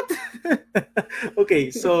 Wait, what?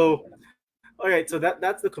 Okay, so all right, so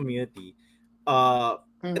that's the community. Uh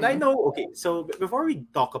and I Mm-hmm. know, okay, so before we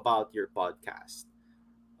talk about your podcast,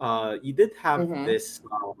 you did have Mm-hmm. this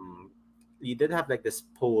you did have like this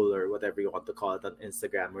poll or whatever you want to call it on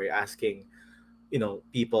Instagram where you're asking,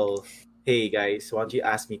 people, hey guys, why don't you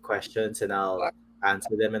ask me questions and I'll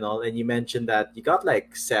answer them and all. And you mentioned that you got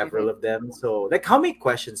like Mm-hmm. several of them. So like how many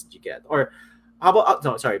questions did you get? Or how about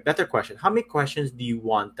no, sorry, better question. How many questions do you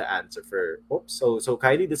want to answer for oops, so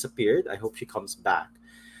Kylie disappeared. I hope she comes back.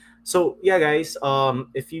 So yeah, guys,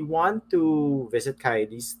 if you want to visit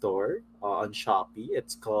Kylie's store on Shopee,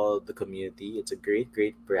 it's called The Community. It's a great,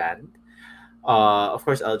 great brand. Of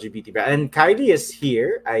course, LGBT brand. And Kylie is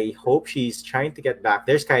here. I hope she's trying to get back.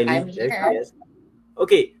 There's I'm Kylie. There she here. is.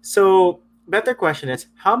 Okay, so better question is,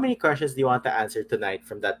 how many questions do you want to answer tonight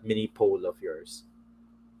from that mini poll of yours?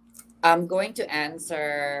 I'm going to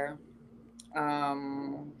answer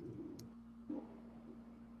um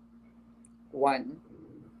one.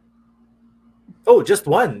 Oh, just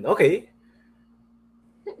one. Okay.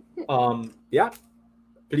 Yeah.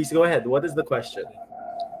 Please go ahead. What is the question?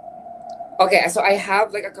 Okay, so I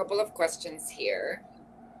have like a couple of questions here,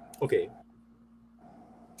 Okay.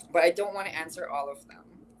 but I don't want to answer all of them.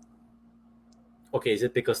 Okay. Is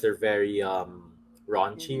it because they're very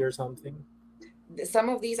raunchy Mhm. or something? Some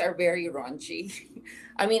of these are very raunchy.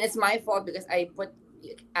 I mean, it's my fault because I put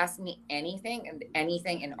ask me anything and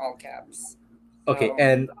anything in all caps. Okay,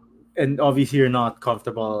 So, and obviously you're not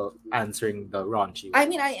comfortable answering the raunchy I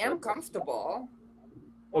mean, I ones. am comfortable.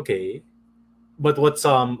 Okay. But what's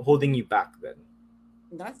holding you back then?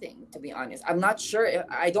 Nothing, to be honest. I'm not sure.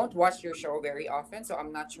 I don't watch your show very often, so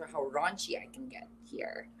I'm not sure how raunchy I can get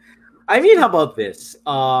here. I mean, how about this?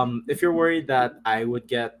 If you're worried that I would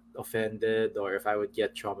get offended or if I would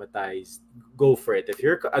get traumatized, go for it. If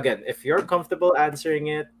you're comfortable answering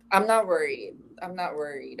it, I'm not worried. I'm not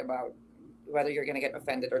worried about whether you're going to get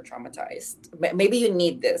offended or traumatized. Maybe you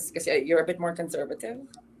need this because you're a bit more conservative.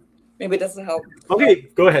 Maybe this will help. okay,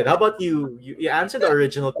 go ahead. How about you answer the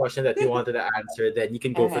original question that you wanted to answer, then you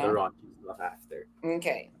can go for the Uh-huh. raunchy stuff after.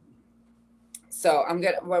 Okay. So I'm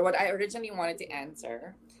gonna what I originally wanted to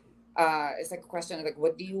answer is like a question like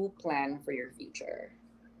what do you plan for your future?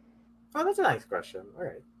 Oh, that's a nice question. All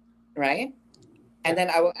right. Right? And Yeah. then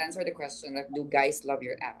I will answer the question like do guys love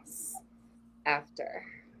your ass after?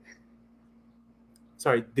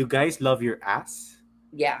 Sorry, do guys love your ass?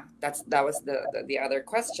 Yeah, that was the other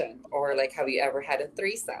question. Or like have you ever had a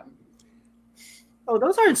threesome? Oh,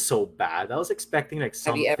 those aren't so bad. I was expecting like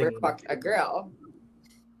Have you ever something. fucked a girl?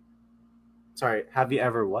 Sorry, have you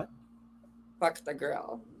ever what? Fucked a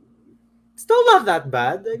girl. Still not that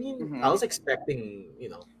bad. I mean, I Mm-hmm. was expecting,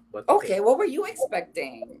 but okay. Okay, what were you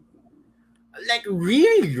expecting? Like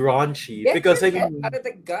really raunchy Get because your I head out mean, of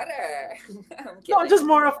the gutter. I'm no, kidding. just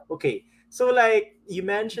more of okay. So like you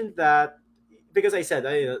mentioned that because I said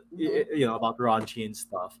Mm-hmm. about raunchy and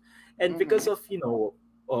stuff, and because Mm-hmm. of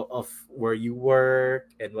of where you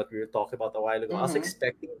work and what we were talking about a while ago, Mm-hmm.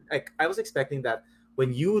 I was expecting that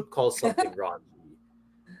when you would call something raunchy,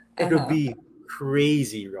 it would Uh-huh. be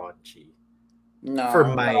crazy raunchy No.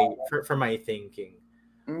 for my thinking.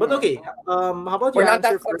 But Mm-hmm. okay, how about We're your not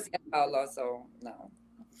answer that for close yet, Paolo, so no.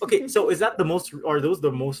 okay? So is that the most are those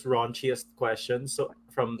the most raunchiest questions? So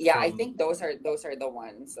Yeah, I from think those are the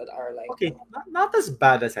ones that are like okay, not as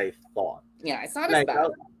bad as I thought. yeah, it's not as Like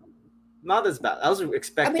bad. not as bad. I was I mean, I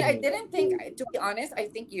expecting didn't think to be honest, I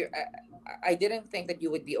think I didn't think that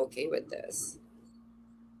you would be okay with this.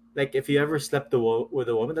 like if you ever slept with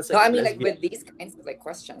a woman that's No, like I mean like lesbian. with these kinds of like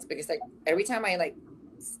questions because like every time I like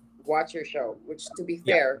watch your show, which to be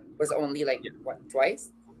Yeah, fair was only like yeah. what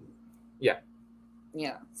twice. Yeah.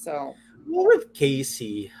 Yeah. So. Well, with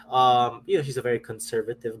Casey, she's a very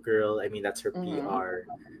conservative girl. I mean, that's her Mm-hmm. PR.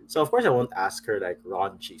 So of course I won't ask her like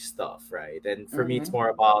raunchy stuff, right? And for me, it's Mm-hmm. more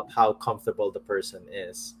about how comfortable the person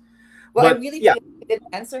is. Well, I But really yeah, feel you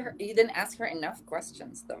didn't answer her. You didn't ask her enough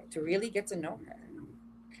questions though to really get to know her.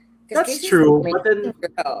 Because that's Casey's an true. But then amazing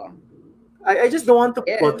girl. I just don't want to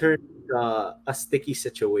Is. put her in a sticky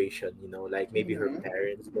situation, like maybe her Mm-hmm.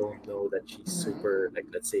 parents don't know that she's Mm-hmm. super, like,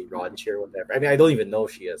 let's say, raunchy or whatever. I mean, I don't even know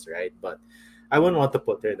she is, right? But I wouldn't want to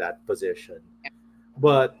put her in that position.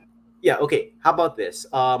 But yeah, okay. How about this?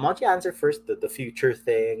 Why don't you answer first the future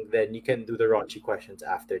thing, then you can do the raunchy questions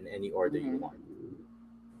after in any order you Mm-hmm. want.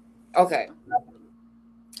 Okay.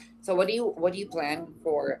 So what do you plan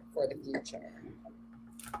for the future?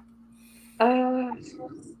 Uh,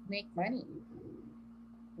 make money,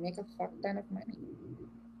 make a fuck ton of money,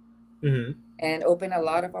 Mm-hmm. and open a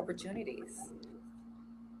lot of opportunities.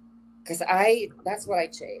 Because that's what I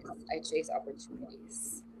chase. I chase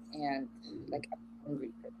opportunities, and like I'm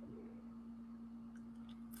hungry for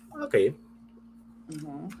Okay. them.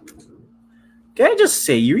 Mm-hmm. Can I just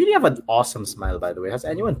say, you really have an awesome smile, by the way. Has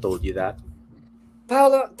anyone told you that?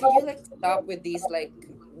 Paolo, can you like stop with these like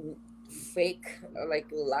fake like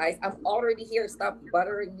lies? I'm already here. Stop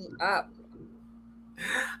buttering me up.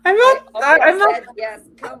 I'm I not. already I'm not. said yes.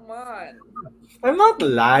 Come on. I'm not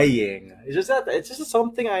lying. It's just that it's just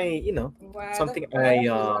something Why the something fuck I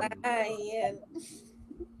lying?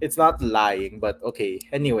 It's not lying, but okay.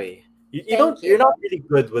 Anyway, Thank you're you. not really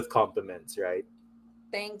good with compliments, right?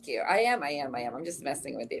 Thank you. I am. I'm just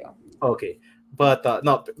messing with you. Okay, but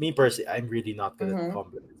no, me personally, I'm really not good at Mm-hmm.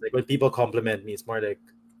 compliments. Like when people compliment me, it's more like,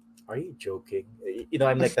 "Are you joking?"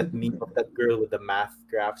 I'm like that meme of that girl with the math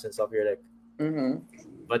graphs and stuff. You're like, Mm-hmm.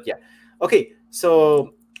 but yeah, okay.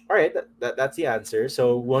 So, all right, that's the answer.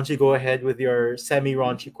 So, why don't you go ahead with your semi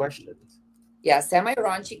raunchy questions? Yeah, semi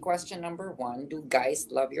raunchy question number one. Do guys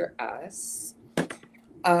love your ass?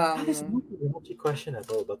 That is Um, not a raunchy question at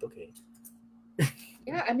all, but okay.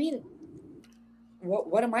 yeah, I mean,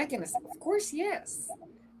 what am I gonna say? Of course, yes.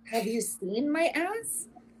 Have you seen my ass?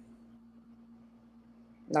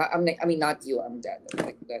 Not I mean not you, I'm dead.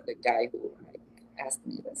 Like the guy who like asked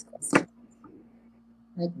me this question.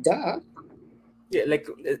 Like duh. Yeah, like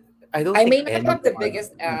I don't I think may not have the anyone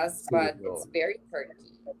biggest would ass, say but it's no. very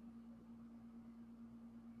perky.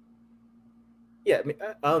 Yeah, I mean,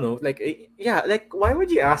 I don't know. Like, yeah, like, why would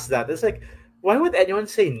you ask that? It's like, why would anyone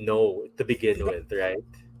say no to begin Right? with, right?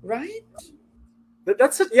 Right?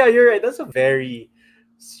 Yeah, you're right. That's a very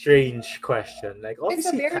strange question. Like, It's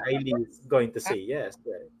a obviously, very Kylie is going to say yes,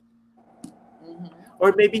 right? mm-hmm.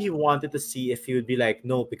 Or maybe he wanted to see if he would be like,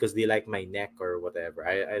 no, because they like my neck or whatever.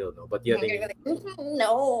 I don't know. But yeah, You're gonna be like, "Mhm, no,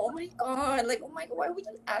 oh my god, like oh my god, why would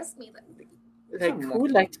you ask me that? Like, like, come who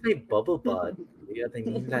likes my bubble butt? You know what I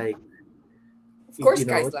mean? on. Like, Of course,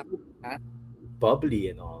 guys it's love that. bubbly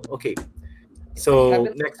and all. Okay, I so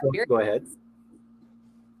haven't next one, go ahead. experienced.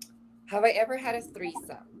 Have I ever had a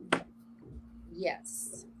threesome?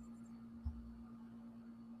 Yes.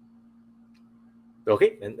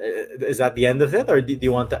 Okay, and is that the end of it, or do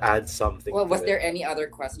you want to add something Well, to was it? there any other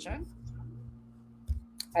question?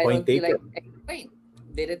 I Point don't feel like taken. explain.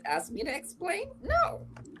 Did it ask me to explain? No.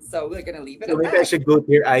 So we're gonna leave it So at maybe I that. should go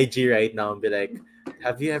to your IG right now and be like,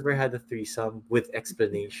 "Have you ever had a threesome with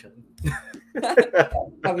explanation?"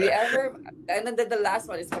 Have you ever? And then the last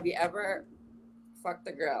one is: Have you ever fucked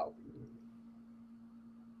a girl?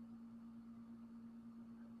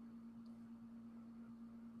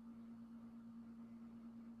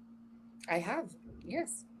 I have.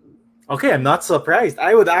 Yes. Okay, I'm not surprised.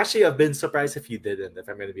 I would actually have been surprised if you didn't. If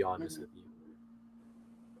I'm going to be honest Mhm. with you,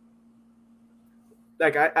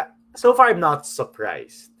 like so far I'm not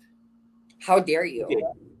surprised. How dare Okay.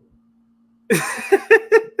 you?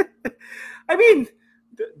 I mean,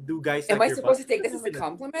 do guys Am like I your supposed butt? to take this as a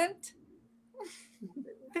compliment?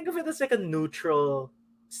 Think of it as like a neutral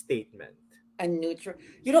statement. A neutral.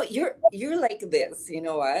 You're like this. You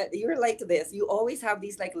know what? You're like this. You always have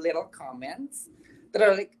these like little comments that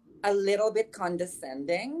are like a little bit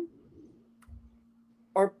condescending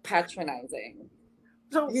or patronizing.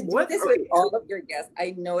 So You do what? this with Okay, all of your guests.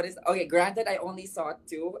 I noticed. Okay, granted, I only saw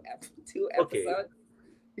two okay, episodes.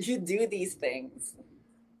 You do these things.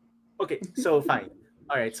 okay. So fine.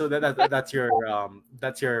 All right. So that's your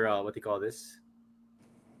what do you call this?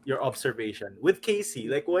 Your observation with Casey.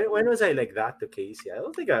 Like when was I like that to Casey? I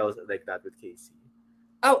don't think I was like that with Casey.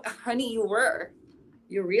 Oh, honey, you were.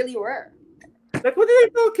 You really were. Like what did I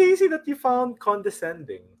tell Casey that you found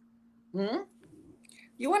condescending? Hmm?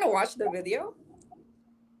 You want to watch the video?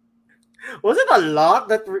 Was it a lot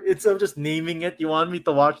that instead of just naming it, you want me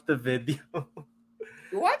to watch the video?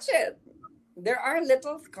 Watch it. There are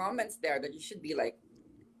little comments there that you should be like,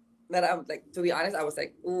 that I'm like, to be honest, I was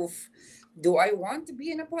like, oof, do I want to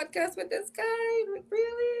be in a podcast with this guy? Like,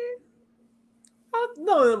 really?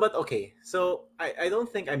 No, but okay. So I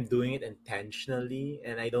don't think I'm doing it intentionally,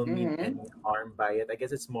 and I don't mean Mm-hmm. any harm by it. I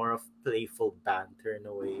guess it's more of playful banter in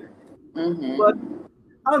a way. But Mm-hmm.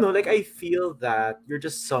 I don't know, like I feel that you're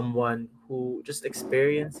just someone who just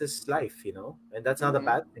experiences life, and that's not a Mm-hmm.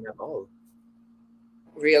 bad thing at all.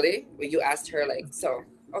 Really? Well, you asked her like, so,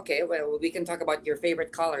 okay, well, we can talk about your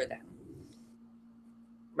favorite color then.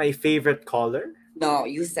 My favorite color No,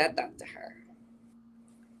 you said that to her.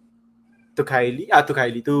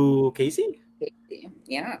 to Casey. Okay.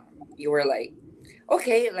 Yeah. You were like,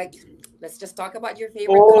 okay, like, let's just talk about your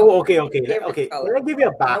favorite color. Oh, okay, Your okay, favorite okay. Can I color. give you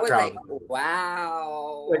a And I was like, background? Wait,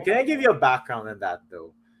 wow. can I give you a background on that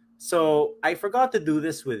though? So I forgot to do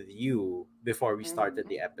this with you before we started Mm-hmm.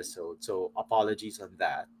 the episode. So apologies on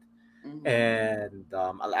that. Mm-hmm. And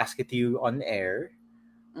I'll ask it to you on air,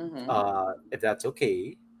 Mm-hmm. if that's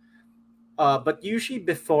okay. But usually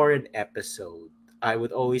before an episode, I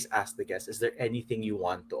would always ask the guest, "Is there anything you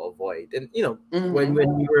want to avoid?" And Mm-hmm. when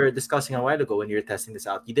we were discussing a while ago, when you were testing this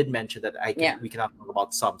out, you did mention that Yeah. we cannot talk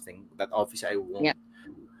about something that obviously I Yeah.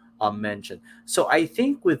 won't mention. So I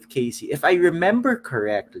think with Casey, if I remember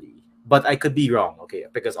correctly, but I could be wrong, okay?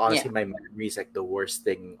 Because Yeah. honestly, my memory is like the worst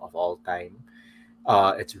thing of all time.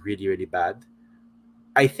 It's really really bad.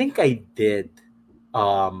 I think I did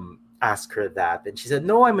ask her that, and she said,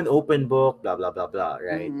 "No, I'm an open book." Blah blah blah blah.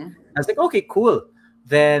 Right? Mm-hmm. I was like, "Okay, cool."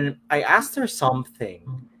 Then I asked her something.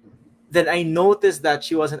 Then I noticed that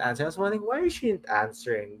she wasn't answering. I was wondering why is she not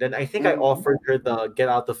answering. Then I think I Mm-hmm. offered her the get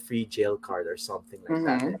out of free jail card or something like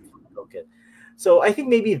that, and Mm-hmm. she took it. So I think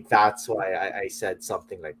maybe that's why I said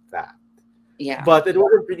something like that. Yeah. But it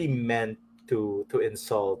wasn't really meant to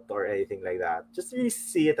insult or anything like that. Just really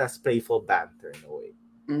see it as playful banter in a way.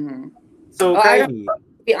 Mm-hmm. So Well, I don't Kylie,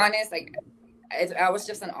 to be honest, like I was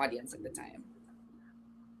just an audience at the time.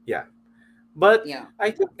 yeah. But Yeah.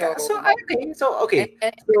 I think so. So Okay, so and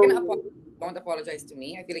if you're gonna so don't apologize to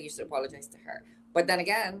me. I feel like you should apologize to her. But then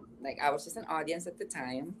again, like I was just an audience at the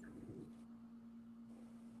time.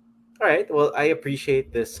 all right. Well, I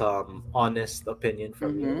appreciate this honest opinion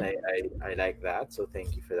from you, and Mm-hmm. I like that. So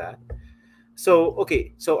thank you for that. So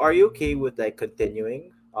okay, so are you okay with like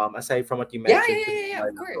continuing? Aside from what you Yeah, mentioned yeah, to yeah, me yeah, a yeah, while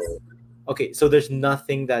of course. ago. Okay, so there's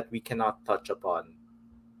nothing that we cannot touch upon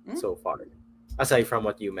Mm? so far, aside from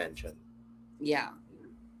what you mentioned. Yeah.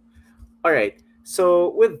 All right.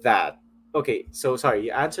 So with that, okay. So sorry,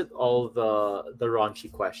 you answered all the raunchy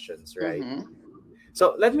questions, right? Mm-hmm.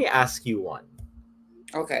 So let me ask you one,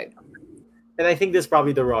 Okay. and I think this is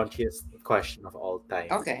probably the raunchiest question of all time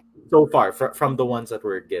Okay. so far from the ones that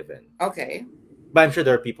were given. Okay. But I'm sure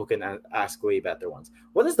there are people can ask way better ones.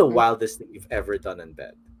 What is the Mm. wildest thing you've ever done in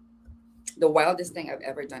bed? The wildest thing I've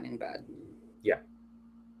ever done in bed. Yeah.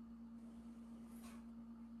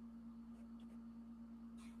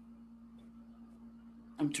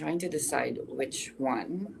 I'm trying to decide which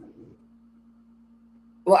one.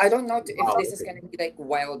 Well, I don't know if Wow. this is Okay. gonna be like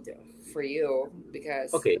wild for you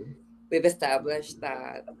because Okay. we've established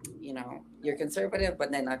that you're conservative,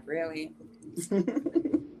 but then not really.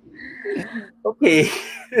 Okay.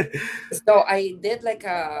 So I did like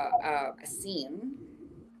a scene,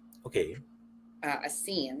 Okay. a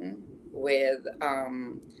scene with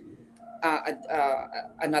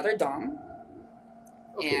another dom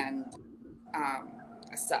Okay. and um,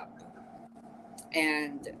 a sub,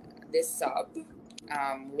 and this sub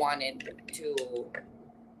wanted to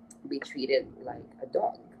be treated Like a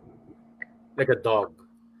dog.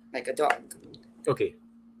 like a dog, Okay.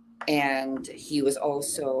 and he was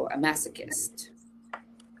also a masochist.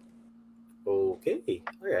 Okay.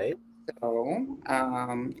 All right. So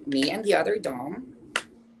me and the other dom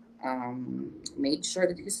made sure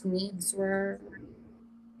that his needs were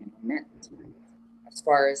met, as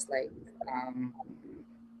far as like um,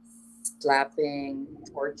 slapping,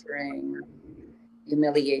 torturing,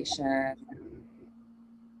 humiliation,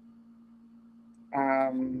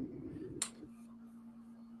 um,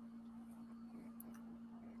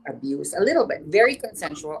 abuse, a little bit, very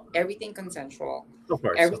consensual, everything consensual. Of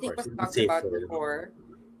course. Of Everything course. was It's a talked safe about word. before.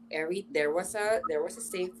 There was a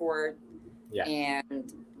safe word, Yeah.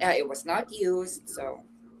 and it was not used. So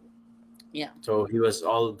yeah, So he was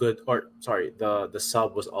all good, or sorry, the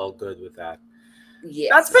sub was all good with that.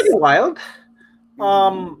 That's pretty yes. wild.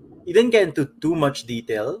 Hmm. You didn't get into too much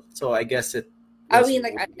detail, so I guess it I was. mean,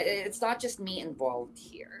 like it's not just me involved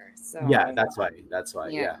here. Yeah, So that's why. That's why.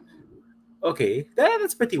 yeah. Yeah. Okay,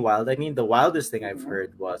 that's pretty wild. I mean, the wildest thing I've Mm-hmm.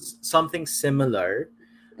 heard was something similar,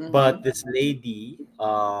 but Mm-hmm. this lady,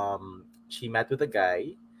 she met with a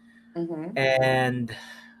guy, Mm-hmm. and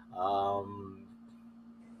um,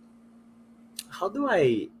 how do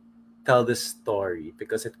I tell this story?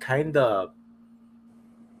 Because it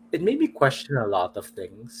made me question a lot of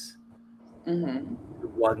things. Mm-hmm.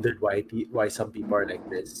 Wondered why some people are like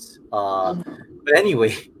this. Mm-hmm. But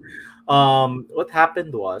anyway, what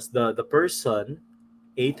happened was the person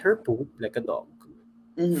ate her poop like a dog,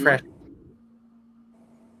 fresh Mm-hmm.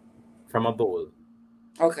 from a bowl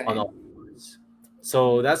on Okay. all fours.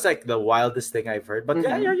 So that's like the wildest thing I've heard. But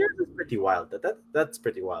yeah, Mm-hmm. yours is pretty wild. That's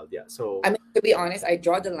pretty wild. Yeah. So I mean, to be honest, I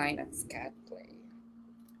draw the line at scat play.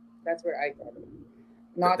 That's where I draw the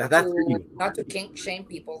line. that's really Not to kink shame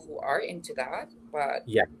people who are into that, but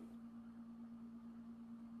yeah.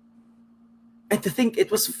 And to think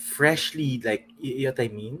it was freshly like you know what I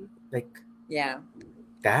mean? Like yeah,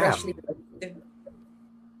 freshly damn. roasted,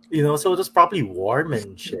 So it was probably warm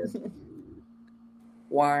and shit.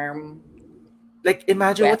 warm, Like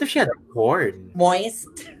imagine wet, what if she had corn? moist.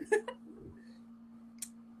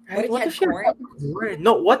 What Right? if you What if had she had corn? corn?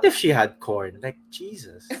 No, what if she had corn? Like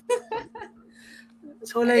Jesus.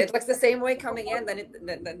 So It like looks the same way coming in. Then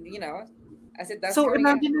as it does so coming in.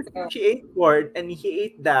 imagine if So she ate corn and he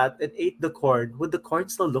ate that and ate the corn. Would the corn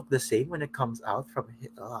still look the same when it comes out from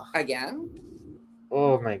it? Ugh. again,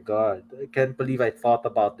 Oh my god. I can't believe I thought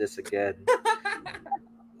about this again.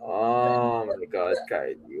 Oh my god,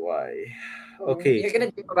 Kylie, why? Okay. you're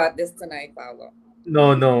gonna dream about this tonight, Paolo.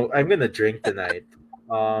 No, no, I'm gonna drink tonight.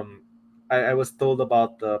 Um I was told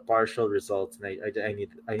about the partial results and I Have need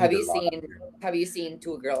a you lot of seen drink. Have you seen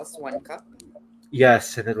Two Girls, One Cup?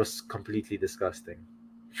 Yes, and it was completely disgusting.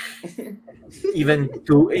 Even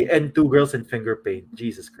two girls in finger paint.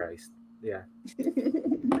 Jesus Christ. Yeah.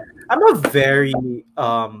 I'm a very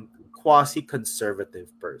quasi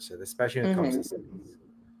conservative person, especially when it comes to Mm-hmm. sex.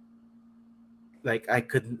 Like I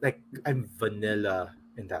could like I'm vanilla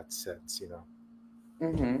in that sense.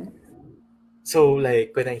 Mm-hmm. So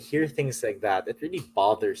like when I hear things like that, it really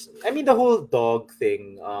bothers me. I mean the whole dog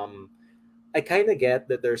thing, I kind of get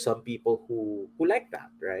that there's some people who like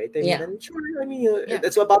that, right? I mean, Yeah. and sure, I mean, Yeah.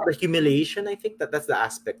 it's about the humiliation. I think that's the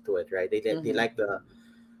aspect to it, right? They Mm-hmm. like the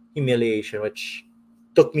humiliation, which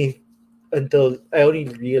took me until I only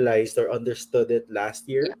realized or understood it last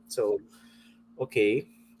Yeah. year. So okay,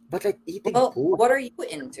 but like eating Well, poop, what are you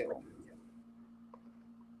into?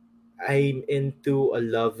 I'm into a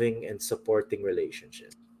loving and supporting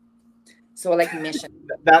relationship. So like mission.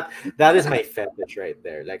 That is my fetish right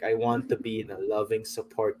there. Like I want to be in a loving,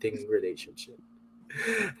 supporting relationship.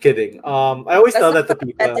 Kidding. I always That's tell not that to what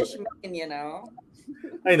people. fetish mean.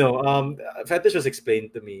 I know. Fetish was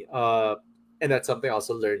explained to me. And that's something I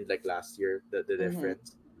also learned like last year. The Mm-hmm.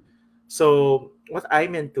 difference. So what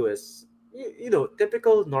I'm into is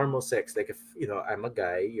typical normal sex. Like if I'm a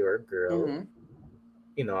guy, you're a girl.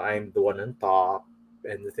 Mm-hmm. I'm the one on top,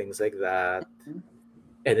 and the things like that,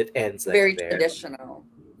 and it ends like Very there. traditional.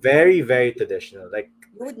 Very very traditional. Like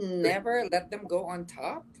You would never let them go on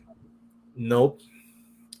top. nope,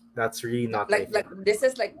 that's really not my Like thing. this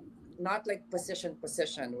is like not like position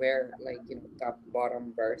where like top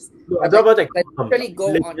bottom verse, No, I'm but talking about like like bottom top, really go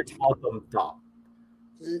on legit top. bottom top.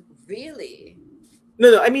 Really? No,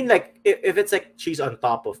 no, I mean like if it's like she's on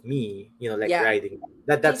top of me, like Yeah. riding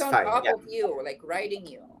that She's that's on fine. top Yeah, of you, like riding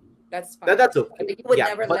you. That's that fine. that's But okay. you would Yeah,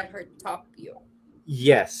 never but let her top you.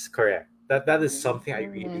 yes, correct. That is something I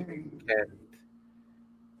really Mhm. can.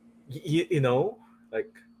 You know, like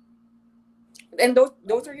And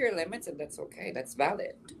those are your limits, and that's okay. That's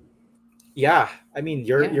valid. yeah. I mean,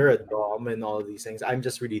 you're Yeah. you're a dom and all these things. I'm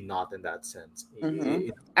just really not in that sense.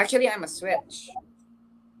 Actually, I'm a switch.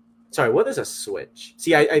 Sorry, what is a switch?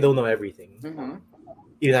 See, I don't know everything. Mm-hmm.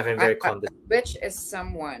 Even if I'm very A condescending. switch is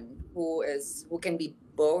someone who can be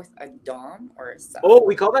both a dom or a sub. Oh,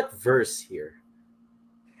 we call that verse here.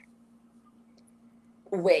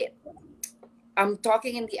 Wait, I'm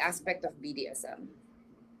talking in the aspect of BDSM,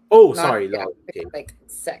 Oh, not sorry, the lol. aspect Okay, of like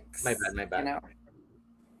my bad, sex. my You bad. know?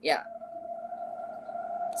 Yeah.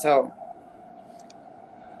 So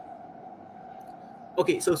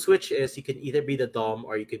Okay, so switch is you can either be the dom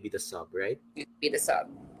or you could be the sub, right? you be the sub.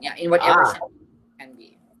 Yeah, in whatever Ah, sense it can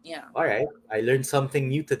be. Yeah. all right. I learned something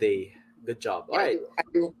new today. Good job. All Yeah, right.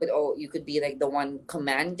 you could be like the one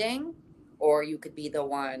commanding, or you could be the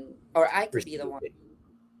one, or I could be the one,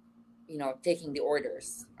 Receiving. taking the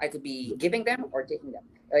orders. I could be giving them or taking them.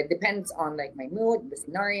 It depends on like my mood, the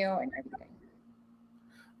scenario, and everything.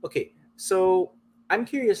 Okay, so I'm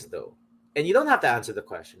curious though, and you don't have to answer the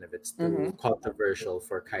question if it's Mm-hmm. too controversial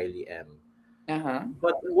for Kylie M. Uh-huh.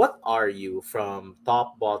 But what are you from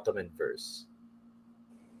top, bottom, and verse?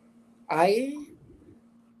 I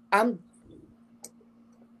I'm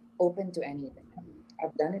open to anything.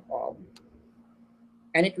 I've done it all.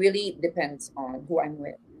 And it really depends on who I'm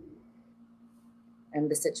with and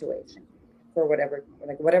the situation. For whatever,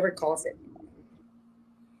 like whatever calls it.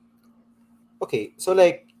 Okay, so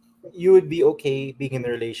like you would be okay being in a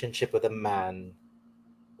relationship with a man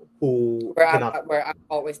who cannot. Where I'm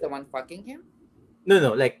always the one fucking him. No,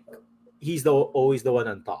 no, like he's the always the one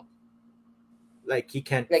on top. Like he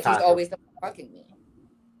can't Like he's fathom. always the one fucking me.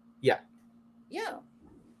 Yeah, Yeah.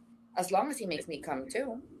 As long as he makes me come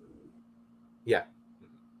too. yeah.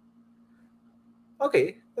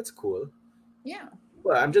 Okay, that's cool. Yeah.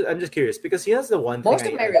 Well, I'm just curious because he has the one thing Most I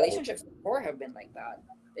of my I relationships before have been like that.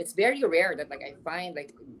 It's very rare that like I find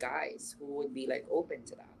like guys who would be like open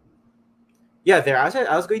to that. yeah, there.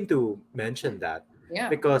 I was going to mention that Yeah.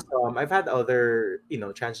 because I've had other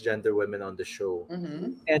transgender women on the show,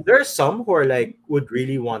 Mm-hmm. and there are some who are like would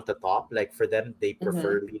really want the top. Like for them, they Mm-hmm.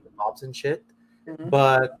 prefer lead tops and shit. Mm-hmm.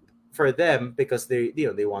 But for them, because they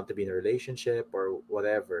want to be in a relationship or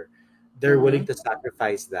whatever, they're willing Mm-hmm. to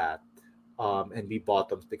sacrifice that and be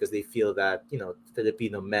bottoms because they feel that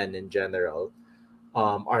Filipino men in general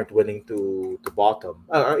aren't willing to bottom.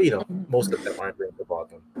 Or, most of them aren't willing to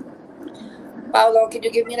bottom. Paolo, can you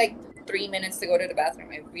give me like 3 minutes to go to the bathroom?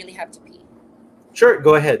 I really have to pee. Sure,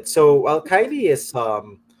 go ahead. So while Kylie is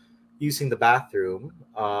using the bathroom,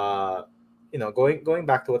 going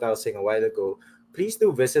back to what I was saying a while ago, please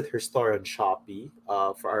do visit her store on Shopee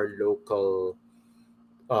for our local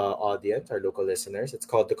audience, our local listeners. It's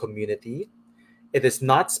called The Community. It is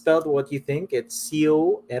not spelled what you think. It's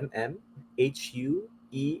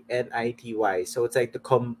COMMHUENITY. So it's like the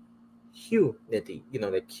community,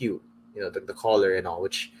 like Q, the color and all,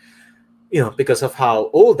 which, because of how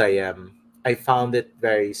old I am, I found it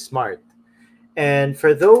very smart. And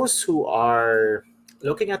for those who are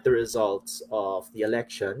looking at the results of the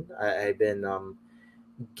election, I've been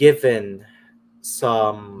given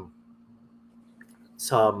some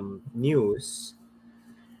news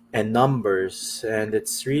and numbers, and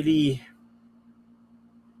it's really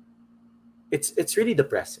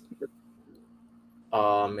depressing.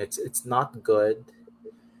 It's not good.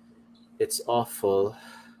 It's awful,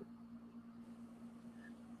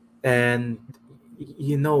 and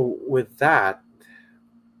with that,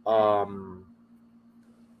 um,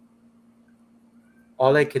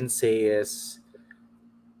 all I can say is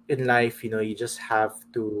in life, you just have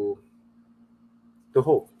to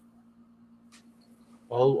hope.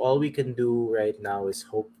 All we can do right now is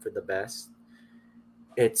hope for the best.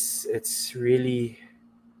 It's really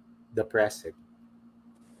depressing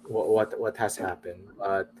what has happened,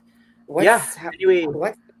 but yeah. Anyway,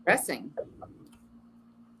 What's depressing?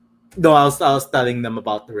 no, I was telling them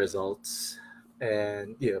about the results,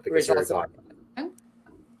 and because you're Results of gone. what?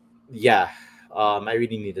 Yeah, I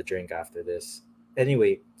really need a drink after this.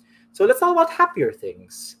 Anyway, so let's talk about happier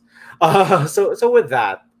things. So with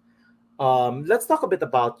that, let's talk a bit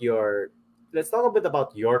about your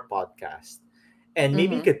podcast, and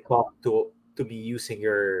maybe you Mm-hmm. could talk to be using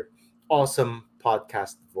your awesome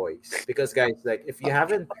podcast voice because guys, like if you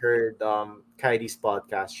haven't heard Kylie's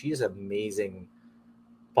podcast, she's amazing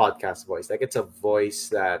podcast voice. Like it's a voice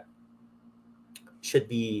that should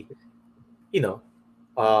be, you know,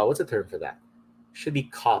 what's the term for that? Should be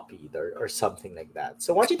copied or something like that.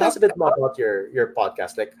 So why don't you tell us a bit more about your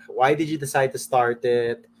podcast? Like why did you decide to start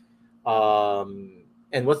it?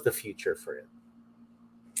 And what's the future for it?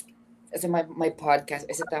 Is it my podcast?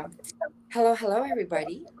 Is it hello, hello,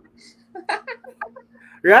 everybody?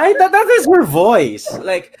 Right? That is her voice.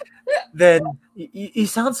 Like then you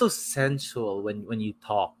sound so sensual when you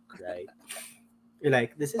talk, right? You're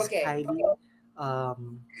like, this is Okay. Kylie.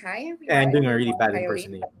 Um, Hi, and I'm doing a everybody. really bad Kylie.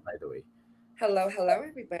 impersonation, by the way. Hello, hello,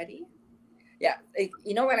 everybody. Yeah, like,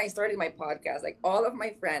 when I started my podcast, like all of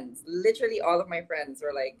my friends, literally all of my friends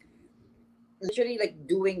were like, literally like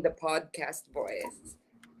doing the podcast voice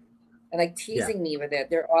and like Yeah. teasing me with it.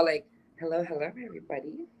 They're all like, hello, hello,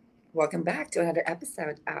 everybody. Welcome back to another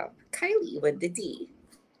episode of Kylie with the D.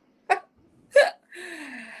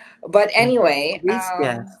 But anyway, Today's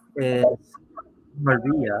guest is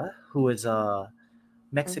Maria, who is a mhm.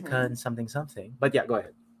 Mexican something something. But yeah, go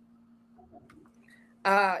ahead.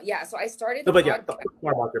 Yeah, so I started No, the but yeah, podcast. talk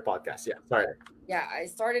more about your podcast. Yeah, sorry. Yeah, I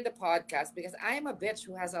started the podcast because I am a bitch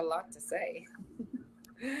who has a lot to say.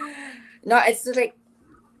 No, it's just like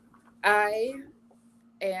I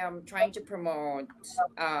am trying to promote.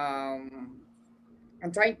 Um,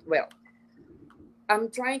 I'm trying. Well, I'm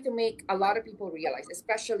trying to make a lot of people realize,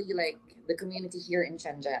 especially like the community here in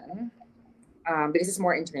Shenzhen, because it's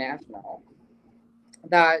more international.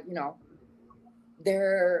 That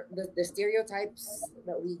the stereotypes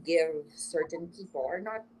that we give certain people are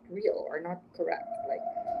not real, are not correct. Like,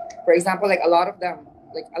 for example, like a lot of them,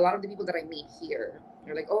 like a lot of the people that I meet here,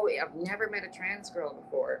 they're like, "Oh, I've never met a trans girl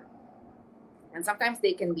before," and sometimes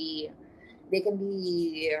they can be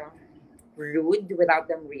rude without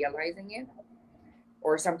them realizing it,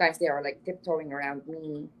 or sometimes they are like tiptoeing around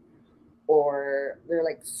me, or they're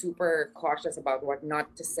like super cautious about what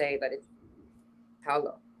not to say. That it's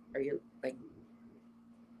hello. Are you like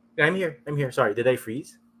I'm here. I'm here. Sorry, did I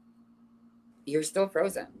freeze? you're still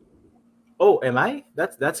frozen? Oh, am I?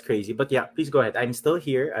 That's crazy. But yeah, please go ahead. I'm still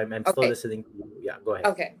here. I'm still Okay, listening to you. Yeah, go ahead.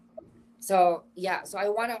 okay. So yeah, so I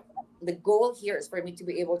wanna. The goal here is for me to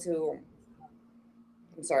be able to.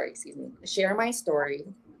 I'm sorry, excuse me. Share my story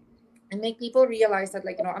and make people realize that,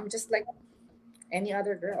 like, I'm just like any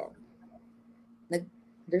other girl. Like,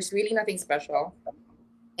 there's really nothing special,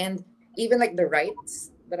 and even like the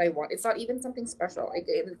rights that I want, it's not even something special.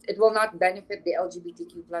 It will not benefit the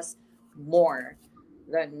LGBTQ plus more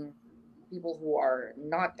than people who are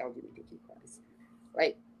not LGBTQ plus.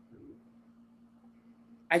 Like,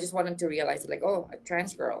 I just want them to realize that, like, oh, a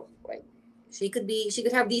trans girl, like, she could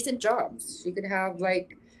have decent jobs. She could have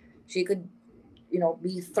like, she could,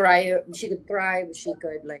 be thrive. She could thrive. She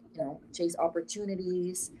could, like, chase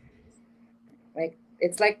opportunities. Like,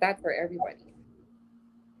 it's like that for everybody.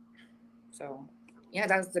 So yeah,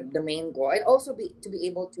 that's the main goal. And also be to be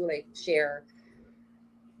able to like share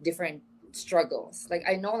different struggles. Like,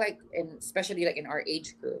 I know, like, in especially like in our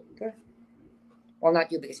age group. Well,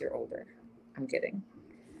 not you because you're older. I'm kidding.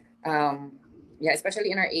 Um, yeah,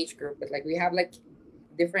 especially in our age group, but like we have like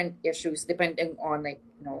different issues depending on, like,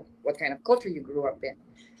 what kind of culture you grew up in.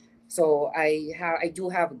 So I do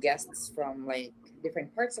have guests from like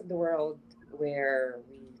different parts of the world where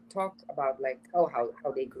we talk about like, oh, how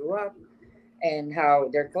they grew up and how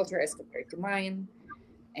their culture is compared to mine,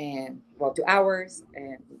 and well, to ours.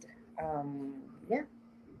 And yeah,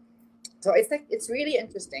 so it's like it's really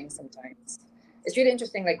interesting. Sometimes it's really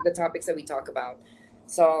interesting, like the topics that we talk about.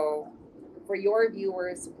 So for your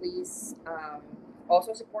viewers, please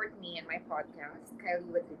also support me and my podcast, Kylie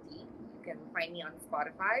with the D. You can find me on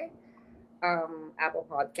Spotify, Apple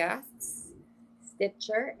Podcasts,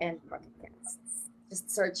 Stitcher, and Pocket Casts.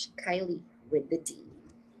 Just search Kylie with the D.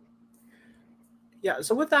 Yeah.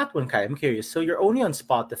 So with that one, Kai, I'm curious. So you're only on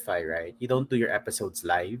Spotify, right? You don't do your episodes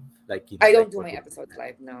live, like I like don't do what my we. episodes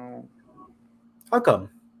live. No. How come?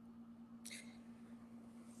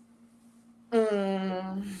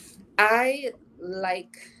 Mm, I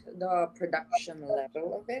like the production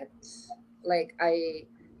level of it. Like, I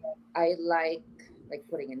like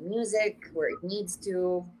putting in music where it needs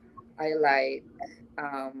to. I like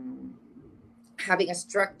um having a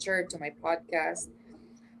structure to my podcast.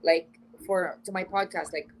 Like, for to my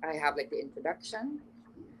podcast, like I have like the introduction.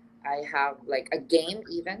 I have like a game,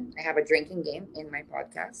 even. I have a drinking game in my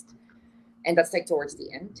podcast. And that's like towards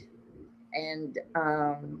the end. And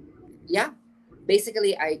yeah,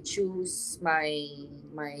 basically I choose my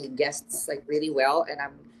guests like really well, and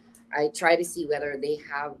I try to see whether they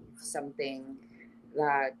have something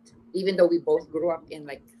that, even though we both grew up in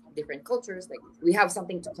like different cultures, like we have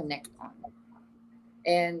something to connect on.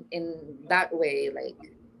 And in that way,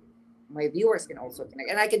 like, my viewers can also connect,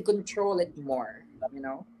 and I can control it more,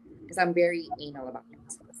 because I'm very anal about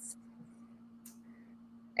myself,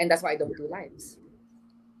 and that's why I don't do lives.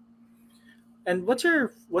 And what's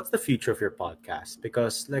the future of your podcast?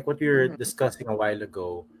 Because like what we were Hmm. discussing a while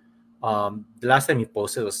ago, the last time you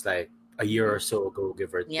posted was like a year or so ago,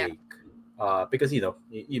 give or Yeah. take. Because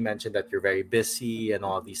you mentioned that you're very busy and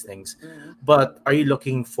all these things, Mhm. but are you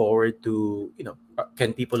looking forward to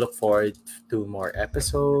can people look forward to more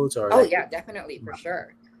episodes or Oh like yeah, definitely, for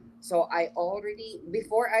sure. So I already,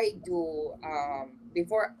 before I do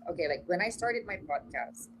before okay, like when I started my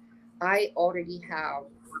podcast, I already have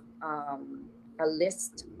a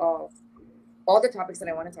list of all the topics that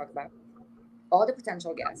I want to talk about, all the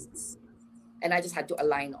potential guests, and I just had to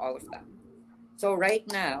align all of them. So right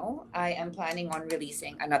now, I am planning on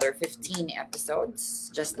releasing another 15 episodes,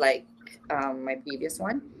 just like my previous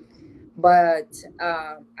one. But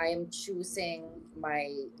I am choosing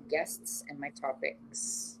my guests and my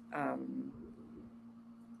topics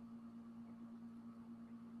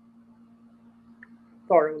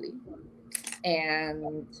thoroughly.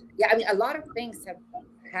 And yeah, I mean, a lot of things have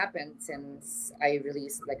happened since I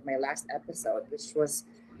released like my last episode, which was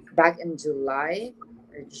back in July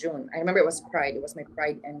or June. I remember it was Pride. It was my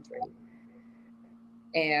Pride entry.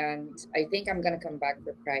 And I think I'm going to come back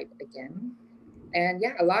for Pride again. And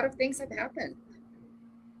yeah, a lot of things have happened.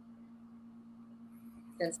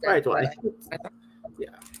 since then. Right. Well, But I think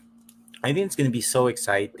yeah, I think it's gonna be so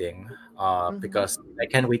exciting. Mhm. Because I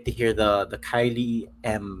can't wait to hear the Kylie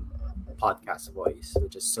M podcast voice,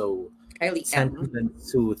 which is so Kylie M. sentiment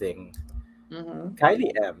soothing. Hmm.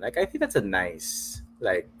 Kylie M. Like I think that's a nice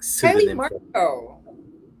like Kylie pseudonym for Marco.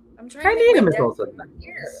 I'm trying to make Kylie my M is dad also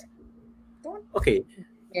here. nice. Don't Okay,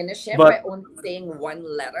 finish him by but only saying one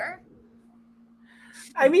letter.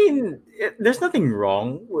 I mean, there's nothing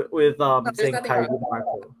wrong with No, there's saying nothing wrong. Kylie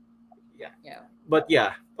Marco. Yeah, Yeah. but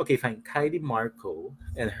yeah, okay, fine. Kylie Marco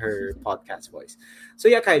and her podcast voice. So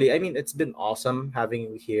yeah, Kylie. I mean, it's been awesome having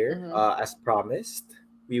you here. Hmm. As promised,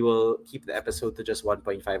 we will keep the episode to just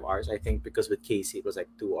 1.5 hours. I think because with Casey it was like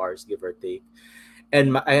 2 hours, give or take.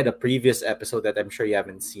 And I had a previous episode that I'm sure you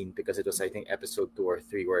haven't seen because it was I think episode 2 or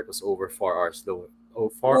 3 where it was over 4 hours long. Oh,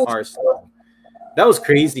 four Oh, hours long. That was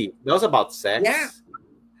crazy. That was about yeah. sex,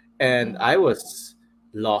 and Mhm. I was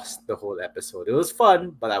lost the whole episode. It was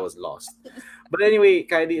fun, but I was lost. But anyway,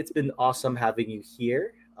 Kylie, it's been awesome having you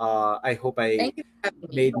here. I hope I Thank you for having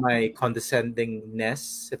me. made my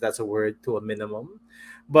condescendingness, if that's a word, to a minimum.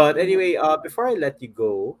 But Mhm. anyway, before I let you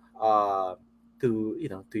go, to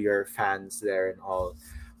to your fans there and all,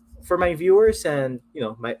 for my viewers and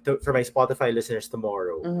for my Spotify listeners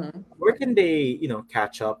tomorrow, Mhm. where can they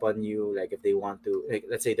catch up on you? Like if they want to, like,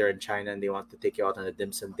 let's say they're in China and they want to take you out on a dim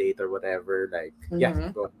sum date or whatever. Like yeah,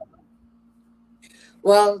 Mhm. go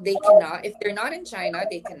Well, they cannot. If they're not in China,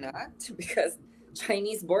 they cannot because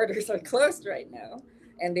Chinese borders are closed right now,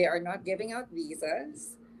 and they are not giving out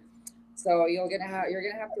visas. So you're gonna have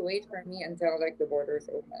to wait for me until like the borders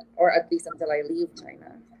open, or at least until I leave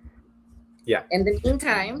China. yeah. In the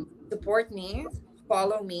meantime, support me,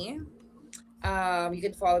 follow me. You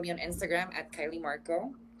can follow me on Instagram at Kylie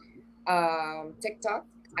Marco, TikTok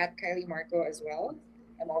at Kylie Marco as well.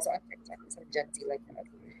 I'm also on TikTok, some Gen Z like that.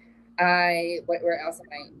 Where else am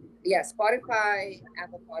I? Yeah, Spotify,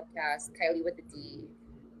 Apple Podcasts, Kylie with the D.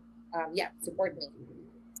 Yeah, support me.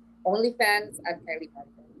 OnlyFans at Kylie Marco.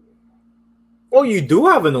 Oh, you do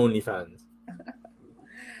have an OnlyFans.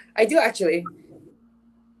 I do actually.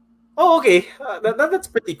 Oh, okay. That's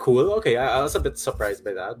pretty cool. Okay, I was a bit surprised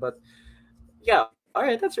by that, but yeah, all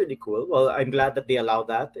right, that's really cool. Well, I'm glad that they allow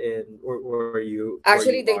that in where you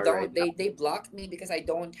Actually, are they right don't. now. They blocked me because I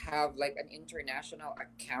don't have like an international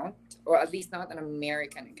account, or at least not an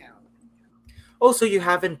American account. Oh, so you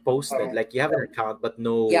haven't posted, So like you have an account, but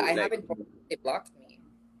no, yeah, I like. haven't. They blocked me.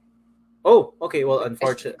 Oh, okay. Well, Especially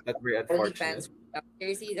unfortunate. That's very unfortunate. OnlyFans.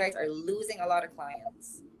 Seriously, you guys are losing a lot of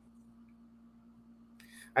clients.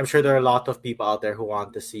 I'm sure there are a lot of people out there who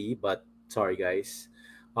want to see, but sorry, guys.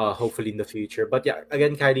 Hopefully in the future. But yeah,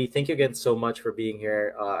 again, Kylie, thank you again so much for being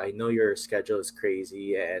here. I know your schedule is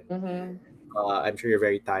crazy, and Mm-hmm. I'm sure you're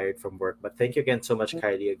very tired from work. But thank you again so much,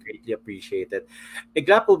 Kylie. I greatly appreciate it.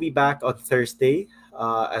 Iglap will be back on Thursday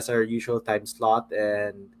as our usual time slot,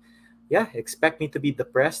 and yeah, expect me to be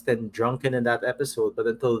depressed and drunken in that episode. But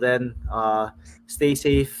until then, stay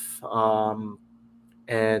safe.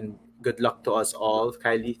 And good luck to us all.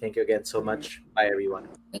 Kylie, thank you again so Mm-hmm. much. Bye, everyone.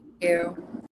 Thank you.